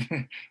show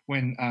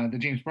when the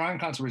James Brown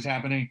concert was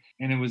happening,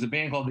 and it was a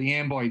band called the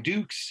Amboy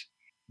Dukes.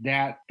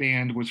 That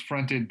band was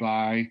fronted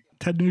by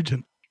Ted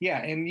Nugent.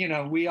 Yeah.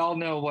 And, we all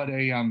know what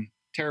a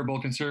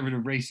terrible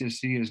conservative racist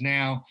he is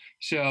now.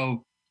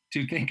 So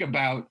to think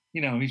about,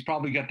 he's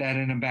probably got that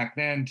in him back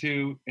then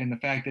too. And the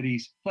fact that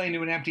he's playing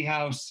to an empty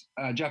house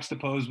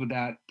juxtaposed with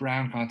that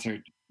Brown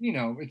concert,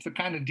 it's the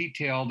kind of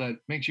detail that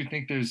makes you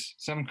think there's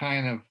some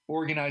kind of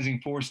organizing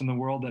force in the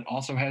world that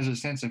also has a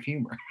sense of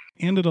humor.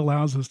 And it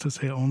allows us to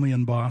say only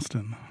in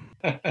Boston.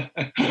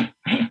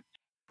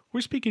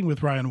 We're speaking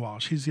with Ryan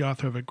Walsh. He's the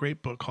author of a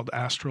great book called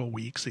Astral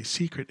Weeks, A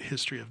Secret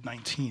History of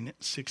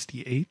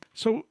 1968.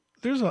 So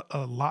there's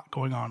a lot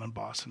going on in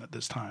Boston at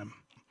this time.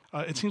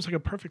 It seems like a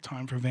perfect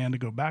time for Van to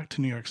go back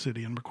to New York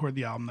City and record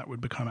the album that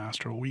would become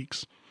Astral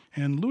Weeks.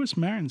 And Louis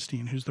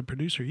Marenstein, who's the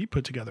producer, he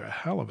put together a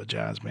hell of a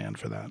jazz band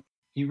for that.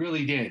 He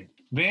really did.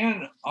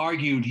 Van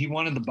argued he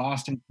wanted the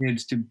Boston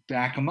kids to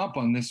back him up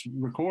on this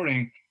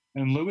recording.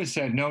 And Louis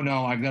said, no,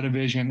 I've got a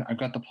vision. I've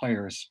got the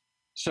players.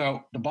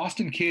 So the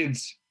Boston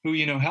kids who,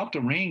 helped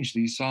arrange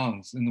these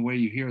songs in the way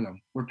you hear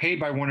them, were paid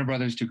by Warner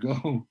Brothers to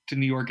go to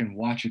New York and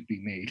watch it be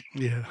made.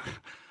 Yeah.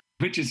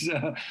 Which is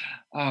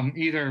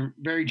either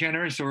very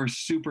generous or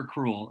super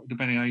cruel,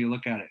 depending on how you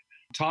look at it.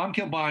 Tom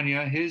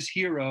Kilbania, his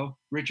hero,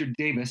 Richard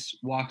Davis,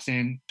 walks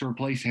in to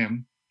replace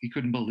him. He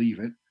couldn't believe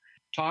it.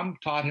 Tom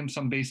taught him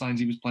some bass lines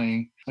he was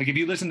playing. Like if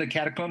you listen to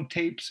Catacomb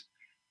tapes,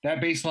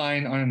 that bass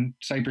line on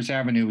Cypress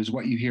Avenue is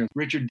what you hear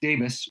Richard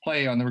Davis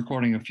play on the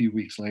recording a few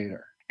weeks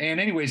later. And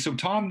anyway, so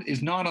Tom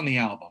is not on the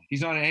album.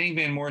 He's not on any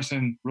Van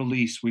Morrison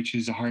release, which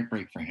is a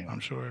heartbreak for him. I'm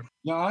sure.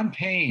 John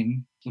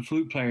Payne, the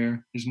flute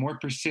player, is more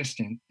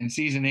persistent and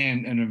sees an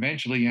end and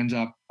eventually ends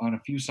up on a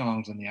few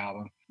songs on the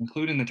album,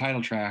 including the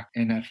title track,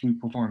 and that flute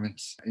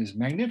performance is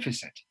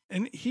magnificent.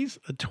 And he's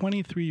a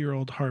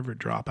 23-year-old Harvard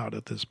dropout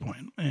at this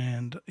point,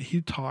 and he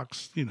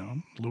talks,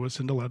 Louis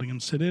into letting him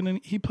sit in,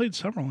 and he played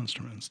several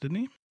instruments, didn't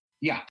he?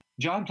 Yeah.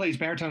 John plays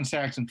baritone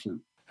sax and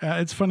flute.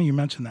 It's funny you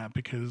mentioned that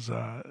because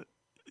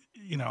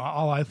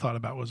all I thought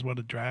about was what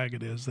a drag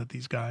it is that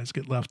these guys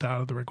get left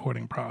out of the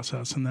recording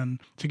process. And then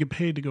to get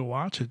paid to go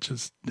watch it,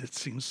 it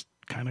seems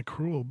kind of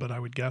cruel. But I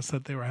would guess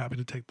that they were happy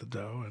to take the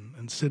dough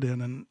and sit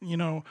in. And,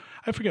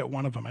 I forget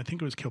one of them. I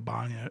think it was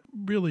Kilbania.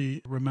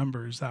 Really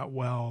remembers that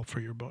well for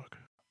your book.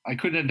 I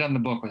couldn't have done the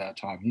book without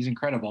Tom. He's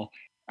incredible.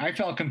 I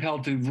felt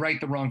compelled to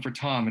right the wrong for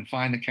Tom and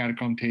find the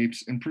Catacomb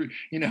tapes and prove,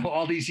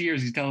 all these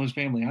years he's telling his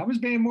family, I was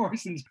Van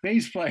Morrison's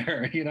bass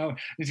player,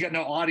 he's got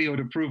no audio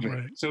to prove it.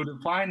 Right. So to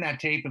find that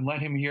tape and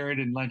let him hear it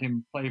and let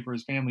him play for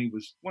his family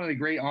was one of the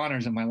great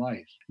honors of my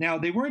life. Now,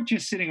 they weren't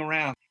just sitting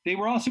around. They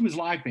were also his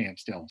live band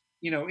still.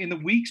 In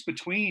the weeks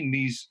between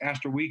these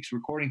Astral Weeks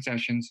recording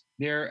sessions,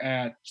 they're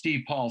at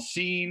Steve Paul's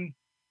Scene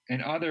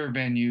and other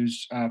venues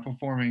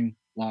performing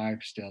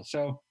live still.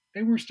 So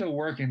they were still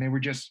working. They were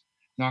just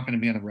not going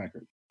to be on the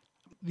record.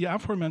 The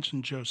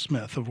aforementioned Joe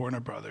Smith of Warner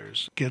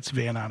Brothers gets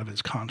Van out of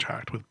his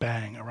contract with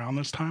Bang around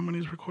this time when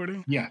he's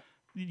recording. Yeah.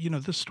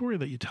 The story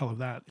that you tell of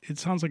that, it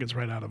sounds like it's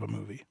right out of a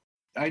movie.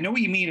 I know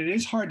what you mean. It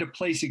is hard to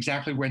place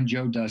exactly when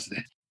Joe does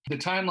this. The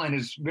timeline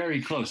is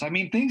very close. I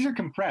mean, things are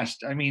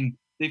compressed. I mean,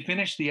 they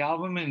finished the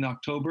album in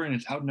October and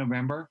it's out in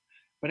November.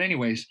 But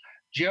anyways,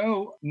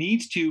 Joe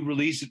needs to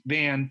release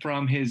Van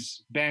from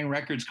his Bang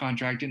Records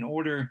contract in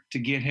order to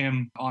get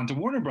him onto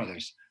Warner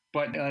Brothers.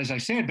 But as I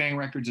said, Bang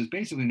Records is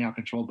basically now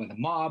controlled by the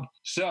mob.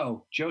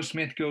 So Joe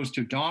Smith goes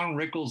to Don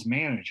Rickles'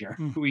 manager,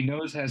 who he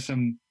knows has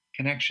some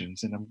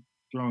connections, and I'm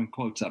throwing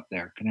quotes up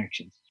there,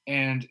 connections,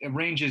 and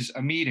arranges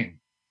a meeting.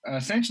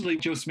 Essentially,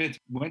 Joe Smith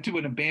went to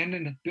an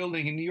abandoned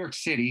building in New York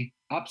City,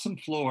 up some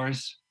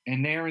floors,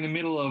 and there in the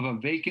middle of a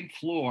vacant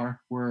floor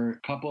were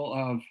a couple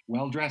of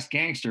well-dressed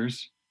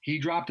gangsters. He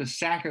dropped a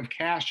sack of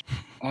cash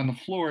on the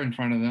floor in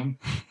front of them,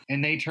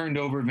 and they turned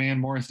over Van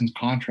Morrison's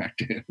contract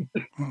to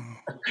him.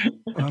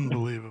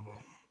 Unbelievable.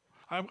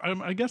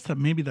 I guess that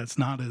maybe that's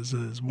not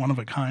as one of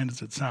a kind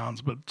as it sounds,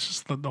 but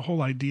just the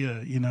whole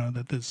idea,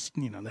 that this,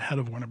 the head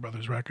of Warner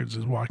Brothers Records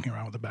is walking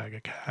around with a bag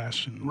of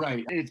cash.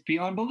 Right. It's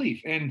beyond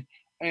belief.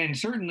 And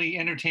certainly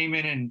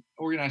entertainment and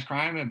organized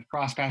crime have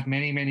crossed paths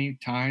many, many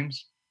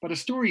times. But a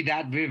story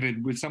that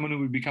vivid with someone who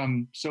would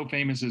become so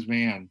famous as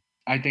Van,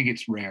 I think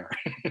it's rare.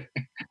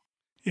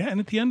 Yeah,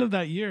 and at the end of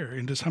that year,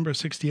 in December of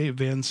 1968,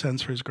 Van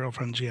sends for his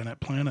girlfriend Janet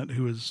Planet,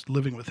 who is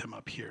living with him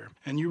up here.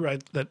 And you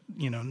write that,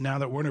 now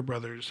that Warner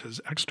Brothers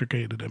has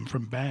extricated him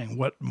from Bang,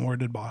 what more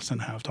did Boston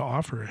have to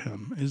offer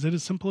him? Is it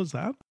as simple as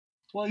that?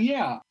 Well,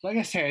 yeah. Like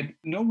I said,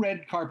 no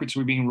red carpets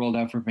were being rolled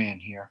out for Van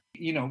here.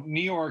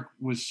 New York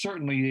was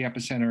certainly the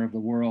epicenter of the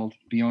world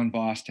beyond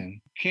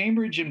Boston.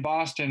 Cambridge and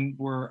Boston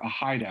were a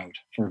hideout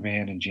for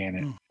Van and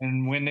Janet.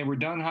 And when they were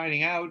done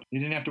hiding out, they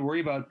didn't have to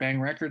worry about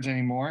Bang Records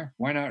anymore.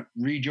 Why not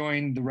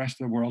rejoin the rest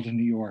of the world in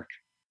New York?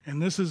 And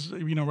this is,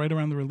 right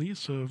around the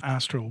release of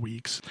Astral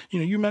Weeks.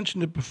 You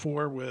mentioned it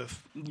before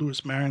with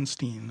Louis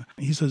Merenstein.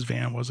 He says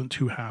Van wasn't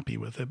too happy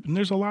with it. And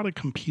there's a lot of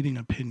competing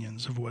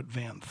opinions of what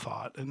Van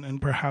thought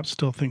and perhaps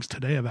still thinks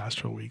today of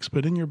Astral Weeks.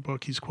 But in your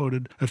book, he's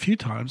quoted a few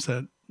times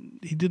that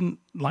he didn't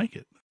like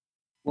it.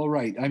 Well,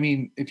 right. I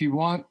mean, if you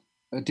want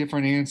a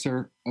different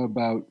answer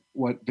about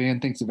what Van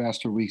thinks of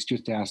Astral Weeks,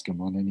 just ask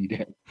him on any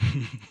day.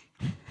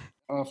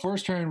 A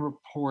first-hand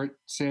report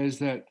says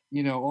that,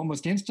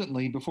 almost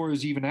instantly, before it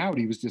was even out,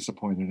 he was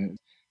disappointed in it.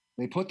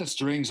 They put the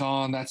strings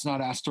on, that's not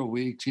Astral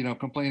Weeks,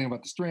 complaining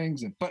about the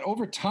strings. But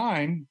over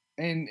time,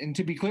 and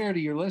to be clear to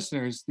your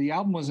listeners, the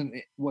album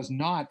was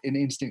not an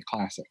instant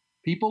classic.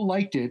 People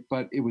liked it,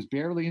 but it was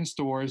barely in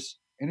stores,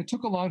 and it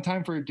took a long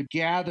time for it to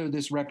gather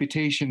this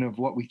reputation of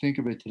what we think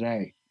of it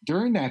today.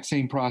 During that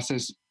same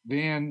process,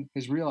 Van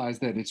has realized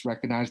that it's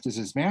recognized as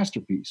his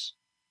masterpiece.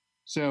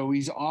 So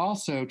he's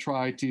also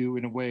tried to,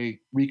 in a way,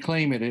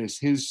 reclaim it as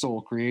his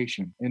sole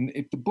creation. And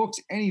if the book's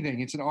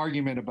anything, it's an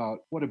argument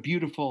about what a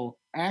beautiful,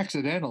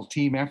 accidental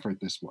team effort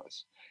this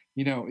was.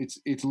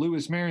 It's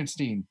Louis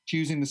Merenstein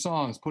choosing the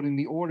songs, putting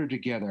the order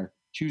together,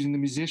 choosing the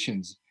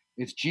musicians.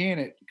 It's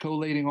Janet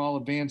collating all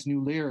of Van's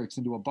new lyrics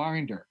into a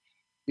binder.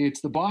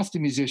 It's the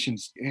Boston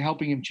musicians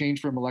helping him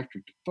change from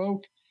electric to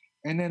folk.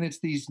 And then it's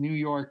these New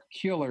York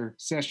killer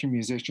session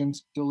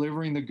musicians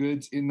delivering the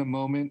goods in the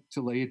moment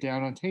to lay it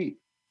down on tape.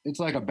 It's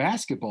like a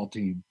basketball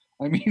team.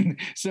 I mean,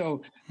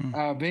 so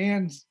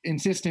Van's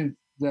insistent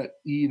that,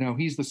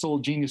 he's the sole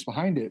genius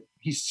behind it.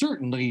 He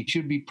certainly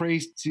should be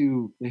praised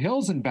to the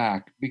hills and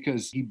back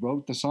because he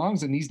wrote the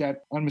songs and he's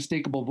that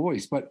unmistakable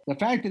voice. But the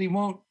fact that he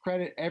won't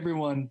credit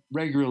everyone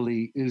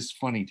regularly is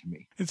funny to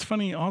me. It's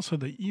funny also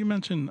that you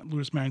mentioned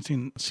Louis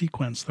Merenstein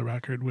sequenced the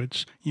record,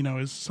 which,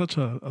 is such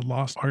a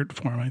lost art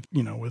form,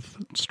 with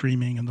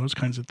streaming and those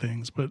kinds of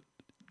things. But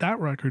that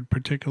record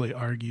particularly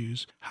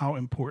argues how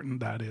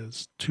important that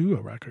is to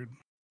a record.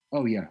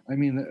 Oh, yeah. I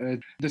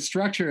mean, the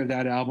structure of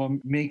that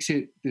album makes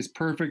it this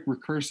perfect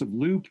recursive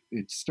loop.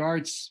 It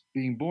starts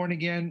being born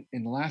again.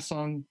 In the last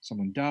song,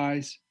 someone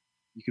dies.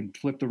 You can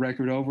flip the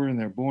record over and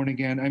they're born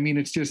again. I mean,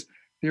 it's just,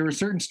 there are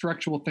certain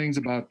structural things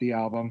about the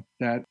album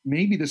that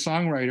maybe the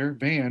songwriter,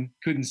 Van,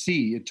 couldn't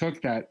see. It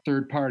took that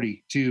third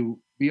party to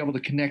be able to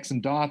connect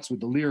some dots with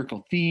the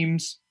lyrical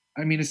themes.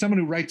 I mean, as someone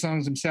who writes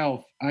songs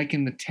himself, I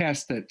can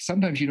attest that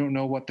sometimes you don't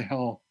know what the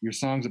hell your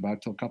song's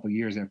about till a couple of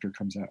years after it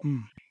comes out.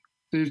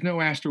 There's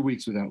no Astral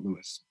Weeks without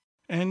Louis.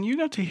 And you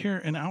got to hear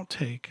an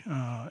outtake,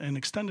 an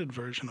extended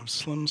version of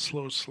Slim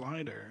Slow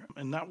Slider,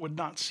 and that would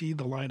not see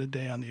the light of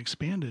day on the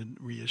expanded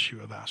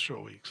reissue of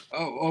Astral Weeks.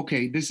 Oh,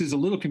 okay. This is a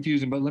little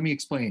confusing, but let me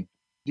explain.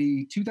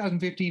 The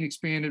 2015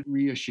 expanded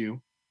reissue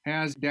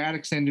has that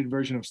extended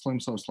version of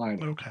Slim Slow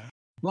Slider. Okay.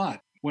 But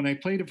when I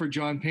played it for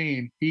John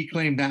Payne, he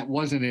claimed that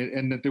wasn't it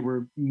and that there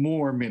were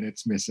more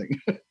minutes missing.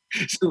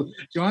 So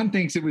John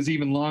thinks it was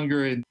even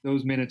longer and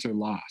those minutes are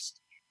lost.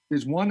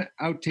 There's one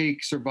outtake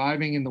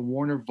surviving in the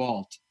Warner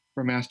Vault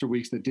from Astral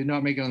Weeks that did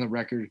not make it on the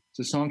record.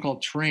 It's a song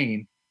called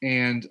Train,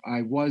 and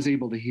I was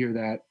able to hear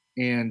that,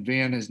 and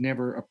Van has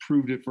never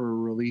approved it for a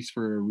release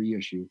for a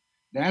reissue.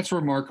 That's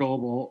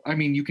remarkable. I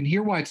mean, you can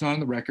hear why it's not on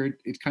the record.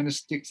 It kind of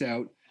sticks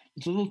out.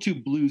 It's a little too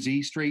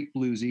bluesy, straight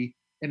bluesy,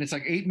 and it's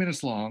like 8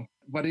 minutes long,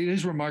 but it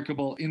is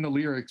remarkable. In the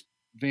lyrics,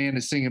 Van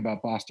is singing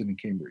about Boston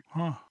and Cambridge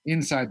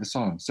inside the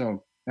song.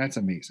 So that's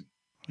amazing.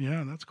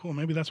 Yeah, that's cool.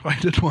 Maybe that's why I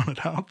did want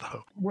it out,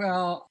 though.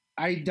 Well,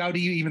 I doubt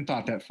he even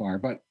thought that far,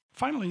 but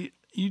finally,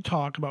 You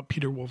talk about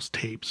Peter Wolf's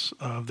tapes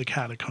of the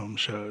Catacomb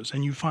shows,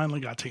 and you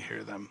finally got to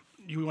hear them.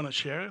 You want to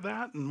share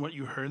that and what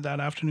you heard that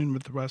afternoon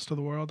with the rest of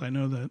the world? I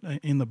know that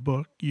in the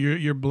book,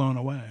 you're blown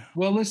away.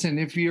 Well, listen,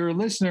 if you're a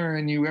listener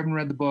and you haven't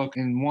read the book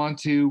and want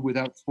to,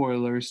 without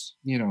spoilers,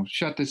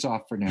 shut this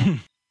off for now.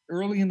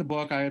 Early in the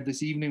book, I have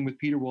this evening with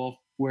Peter Wolf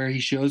where he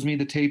shows me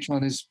the tapes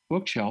on his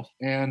bookshelf,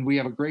 and we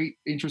have a great,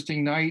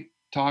 interesting night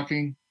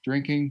talking,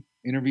 drinking,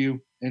 interview.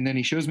 And then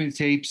he shows me the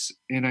tapes,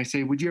 and I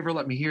say, would you ever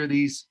let me hear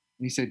these?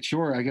 And he said,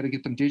 sure, I got to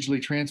get them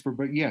digitally transferred,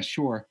 but yeah,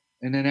 sure.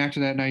 And then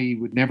after that night, he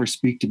would never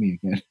speak to me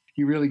again.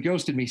 He really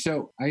ghosted me.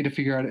 So I had to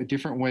figure out a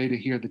different way to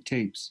hear the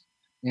tapes.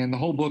 And the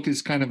whole book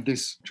is kind of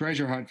this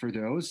treasure hunt for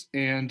those.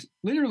 And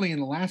literally in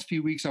the last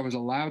few weeks, I was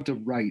allowed to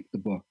write the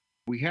book.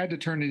 We had to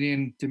turn it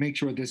in to make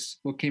sure this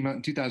book came out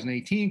in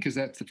 2018, because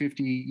that's the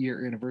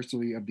 50-year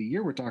anniversary of the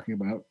year we're talking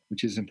about,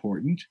 which is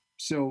important.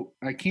 So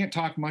I can't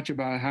talk much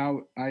about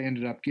how I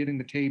ended up getting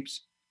the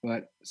tapes,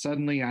 but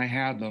suddenly I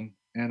had them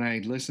and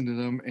I listened to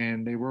them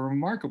and they were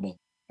remarkable.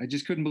 I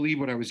just couldn't believe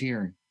what I was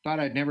hearing. Thought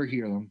I'd never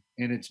hear them.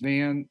 And it's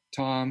Van,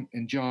 Tom,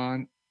 and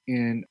John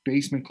in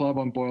Basement Club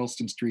on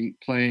Boylston Street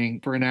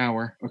playing for an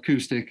hour,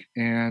 acoustic,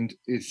 and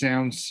it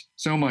sounds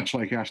so much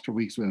like Astral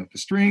Weeks without the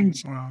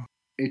strings. Wow.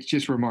 It's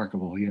just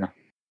remarkable, yeah.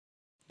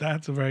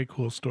 That's a very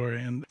cool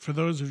story. And for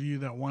those of you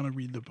that want to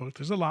read the book,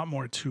 there's a lot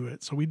more to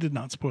it. So we did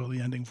not spoil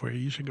the ending for you.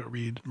 You should go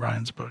read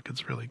Ryan's book.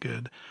 It's really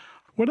good.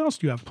 What else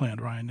do you have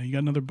planned, Ryan? You got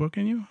another book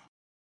in you?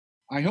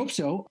 I hope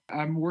so.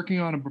 I'm working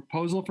on a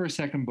proposal for a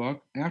second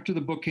book. After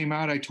the book came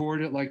out, I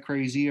toured it like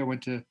crazy. I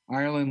went to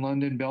Ireland,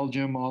 London,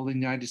 Belgium, all the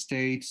United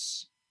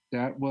States.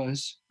 That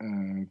was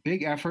a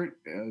big effort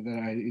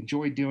that I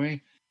enjoyed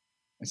doing.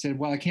 I said,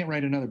 well, I can't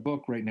write another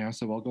book right now,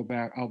 so I'll go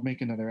back. I'll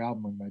make another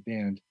album with my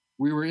band.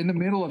 We were in the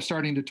middle of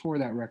starting to tour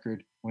that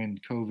record when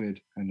COVID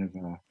kind of...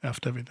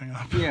 effed everything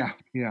up. Yeah.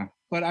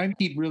 But I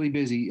keep really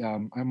busy.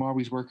 I'm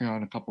always working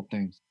on a couple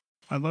things.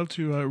 I'd love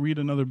to read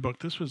another book.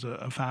 This was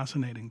a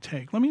fascinating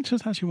take. Let me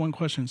just ask you one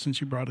question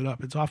since you brought it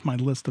up. It's off my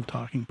list of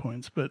talking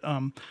points, but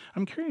I'm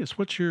curious,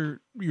 what's your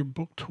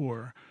book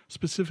tour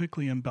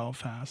specifically in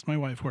Belfast? My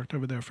wife worked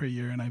over there for a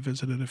year and I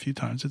visited a few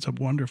times. It's a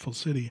wonderful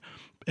city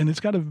and it's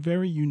got a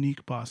very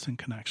unique Boston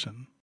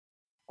connection.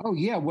 Oh,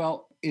 yeah.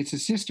 Well, it's a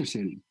sister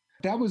city.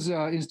 That was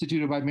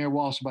instituted by Mayor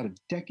Walsh about a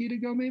decade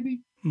ago,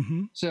 maybe.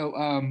 Mm-hmm. So,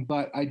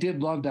 but I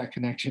did love that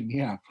connection.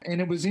 Yeah. And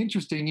it was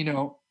interesting,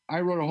 I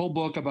wrote a whole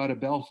book about a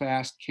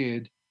Belfast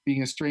kid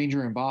being a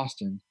stranger in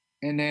Boston.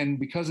 And then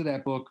because of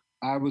that book,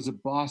 I was a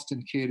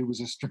Boston kid who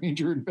was a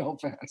stranger in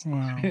Belfast.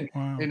 Wow.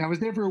 And I was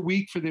there for a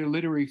week for their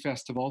literary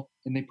festival.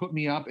 And they put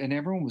me up and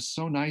everyone was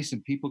so nice.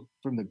 And people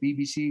from the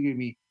BBC gave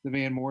me the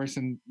Van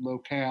Morrison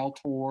locale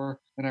tour.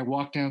 And I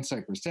walked down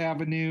Cypress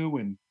Avenue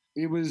and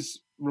it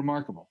was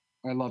remarkable.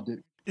 I loved it.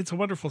 It's a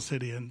wonderful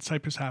city, and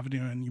Cypress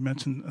Avenue, and you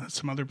mentioned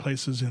some other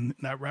places in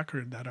that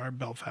record that are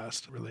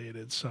Belfast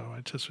related. So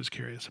I just was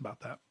curious about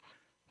that.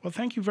 Well,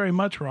 thank you very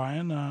much,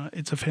 Ryan.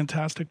 It's a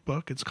fantastic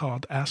book. It's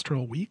called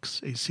Astral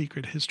Weeks, A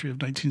Secret History of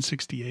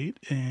 1968,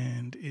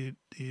 and it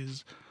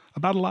is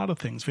about a lot of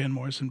things, Van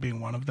Morrison being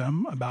one of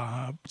them,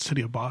 about the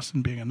city of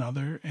Boston being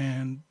another,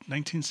 and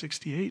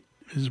 1968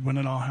 is when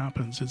it all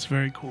happens. It's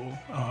very cool,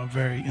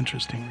 very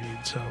interesting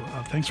read. So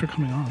thanks for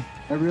coming on.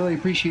 I really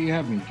appreciate you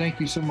having me. Thank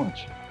you so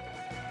much.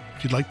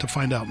 If you'd like to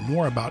find out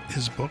more about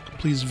his book,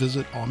 please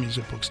visit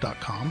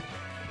allmusicbooks.com,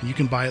 and you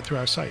can buy it through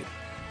our site.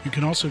 You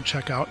can also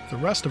check out the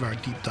rest of our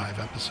deep dive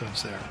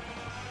episodes there.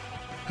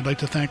 I'd like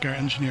to thank our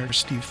engineer,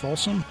 Steve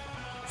Folsom.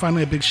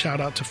 Finally, a big shout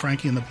out to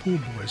Frankie and the Pool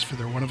Boys for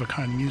their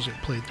one-of-a-kind music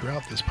played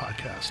throughout this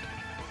podcast.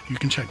 You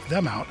can check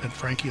them out at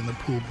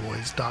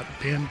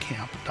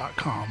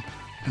frankieandthepoolboys.bandcamp.com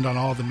and on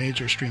all the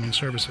major streaming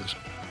services.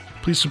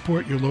 Please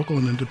support your local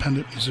and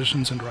independent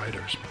musicians and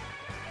writers.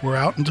 We're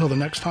out until the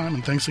next time,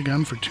 and thanks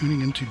again for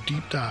tuning into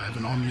Deep Dive,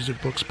 an All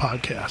Music Books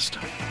podcast.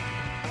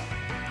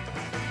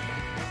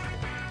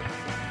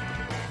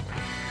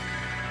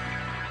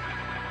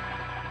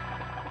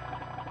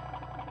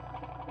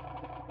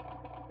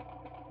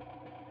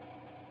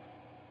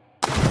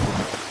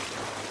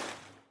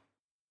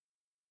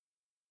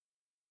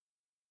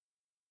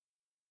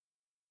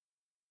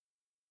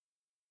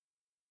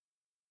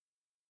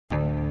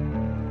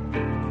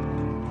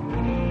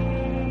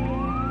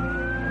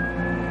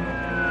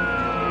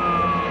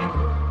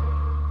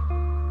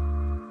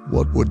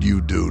 What would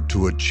you do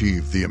to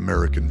achieve the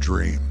American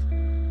dream?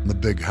 The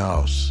big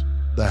house,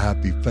 the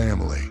happy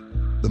family,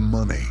 the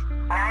money.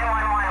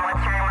 911,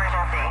 what's your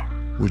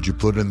emergency? Would you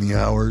put in the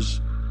hours?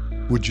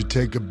 Would you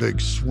take a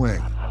big swing?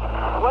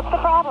 What's the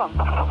problem?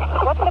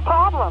 What's the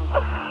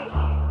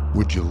problem?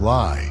 Would you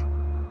lie?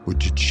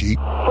 Would you cheat?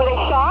 Were they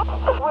shot?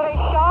 Were they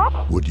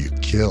shot? Would you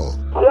kill?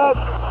 Yes.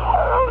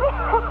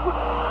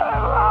 My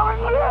mom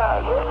is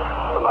dead.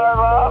 My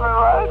mom is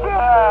right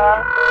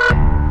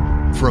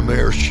there. From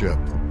Airship,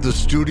 the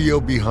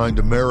studio behind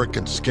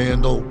American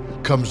Scandal,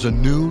 comes a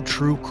new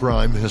true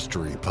crime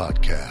history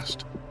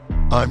podcast.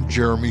 I'm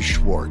Jeremy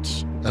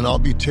Schwartz, and I'll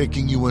be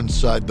taking you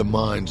inside the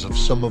minds of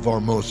some of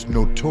our most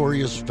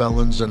notorious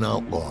felons and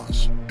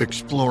outlaws,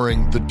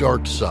 exploring the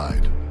dark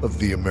side of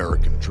the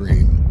American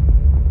dream.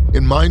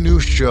 In my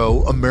new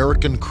show,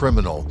 American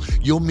Criminal,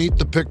 you'll meet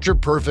the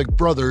picture-perfect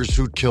brothers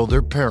who'd kill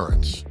their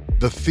parents,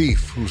 the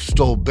thief who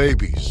stole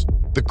babies,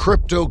 the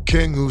crypto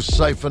king who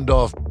siphoned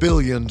off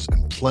billions,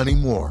 and plenty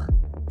more.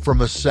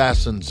 From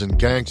assassins and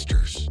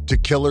gangsters to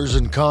killers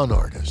and con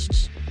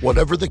artists.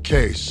 Whatever the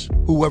case,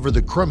 whoever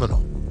the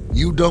criminal,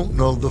 you don't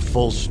know the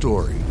full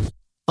story.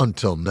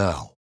 Until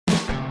now.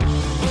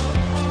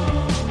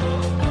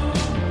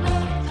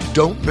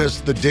 Don't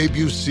miss the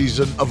debut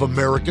season of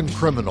American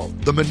Criminal,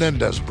 The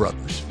Menendez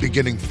Brothers,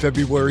 beginning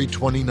February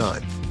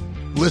 29th.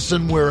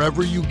 Listen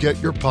wherever you get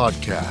your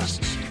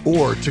podcasts,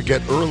 or to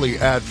get early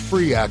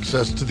ad-free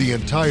access to the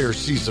entire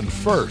season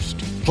first,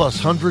 plus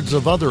hundreds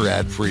of other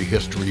ad-free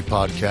history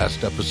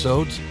podcast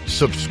episodes,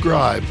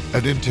 subscribe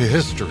at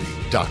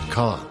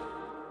IntoHistory.com.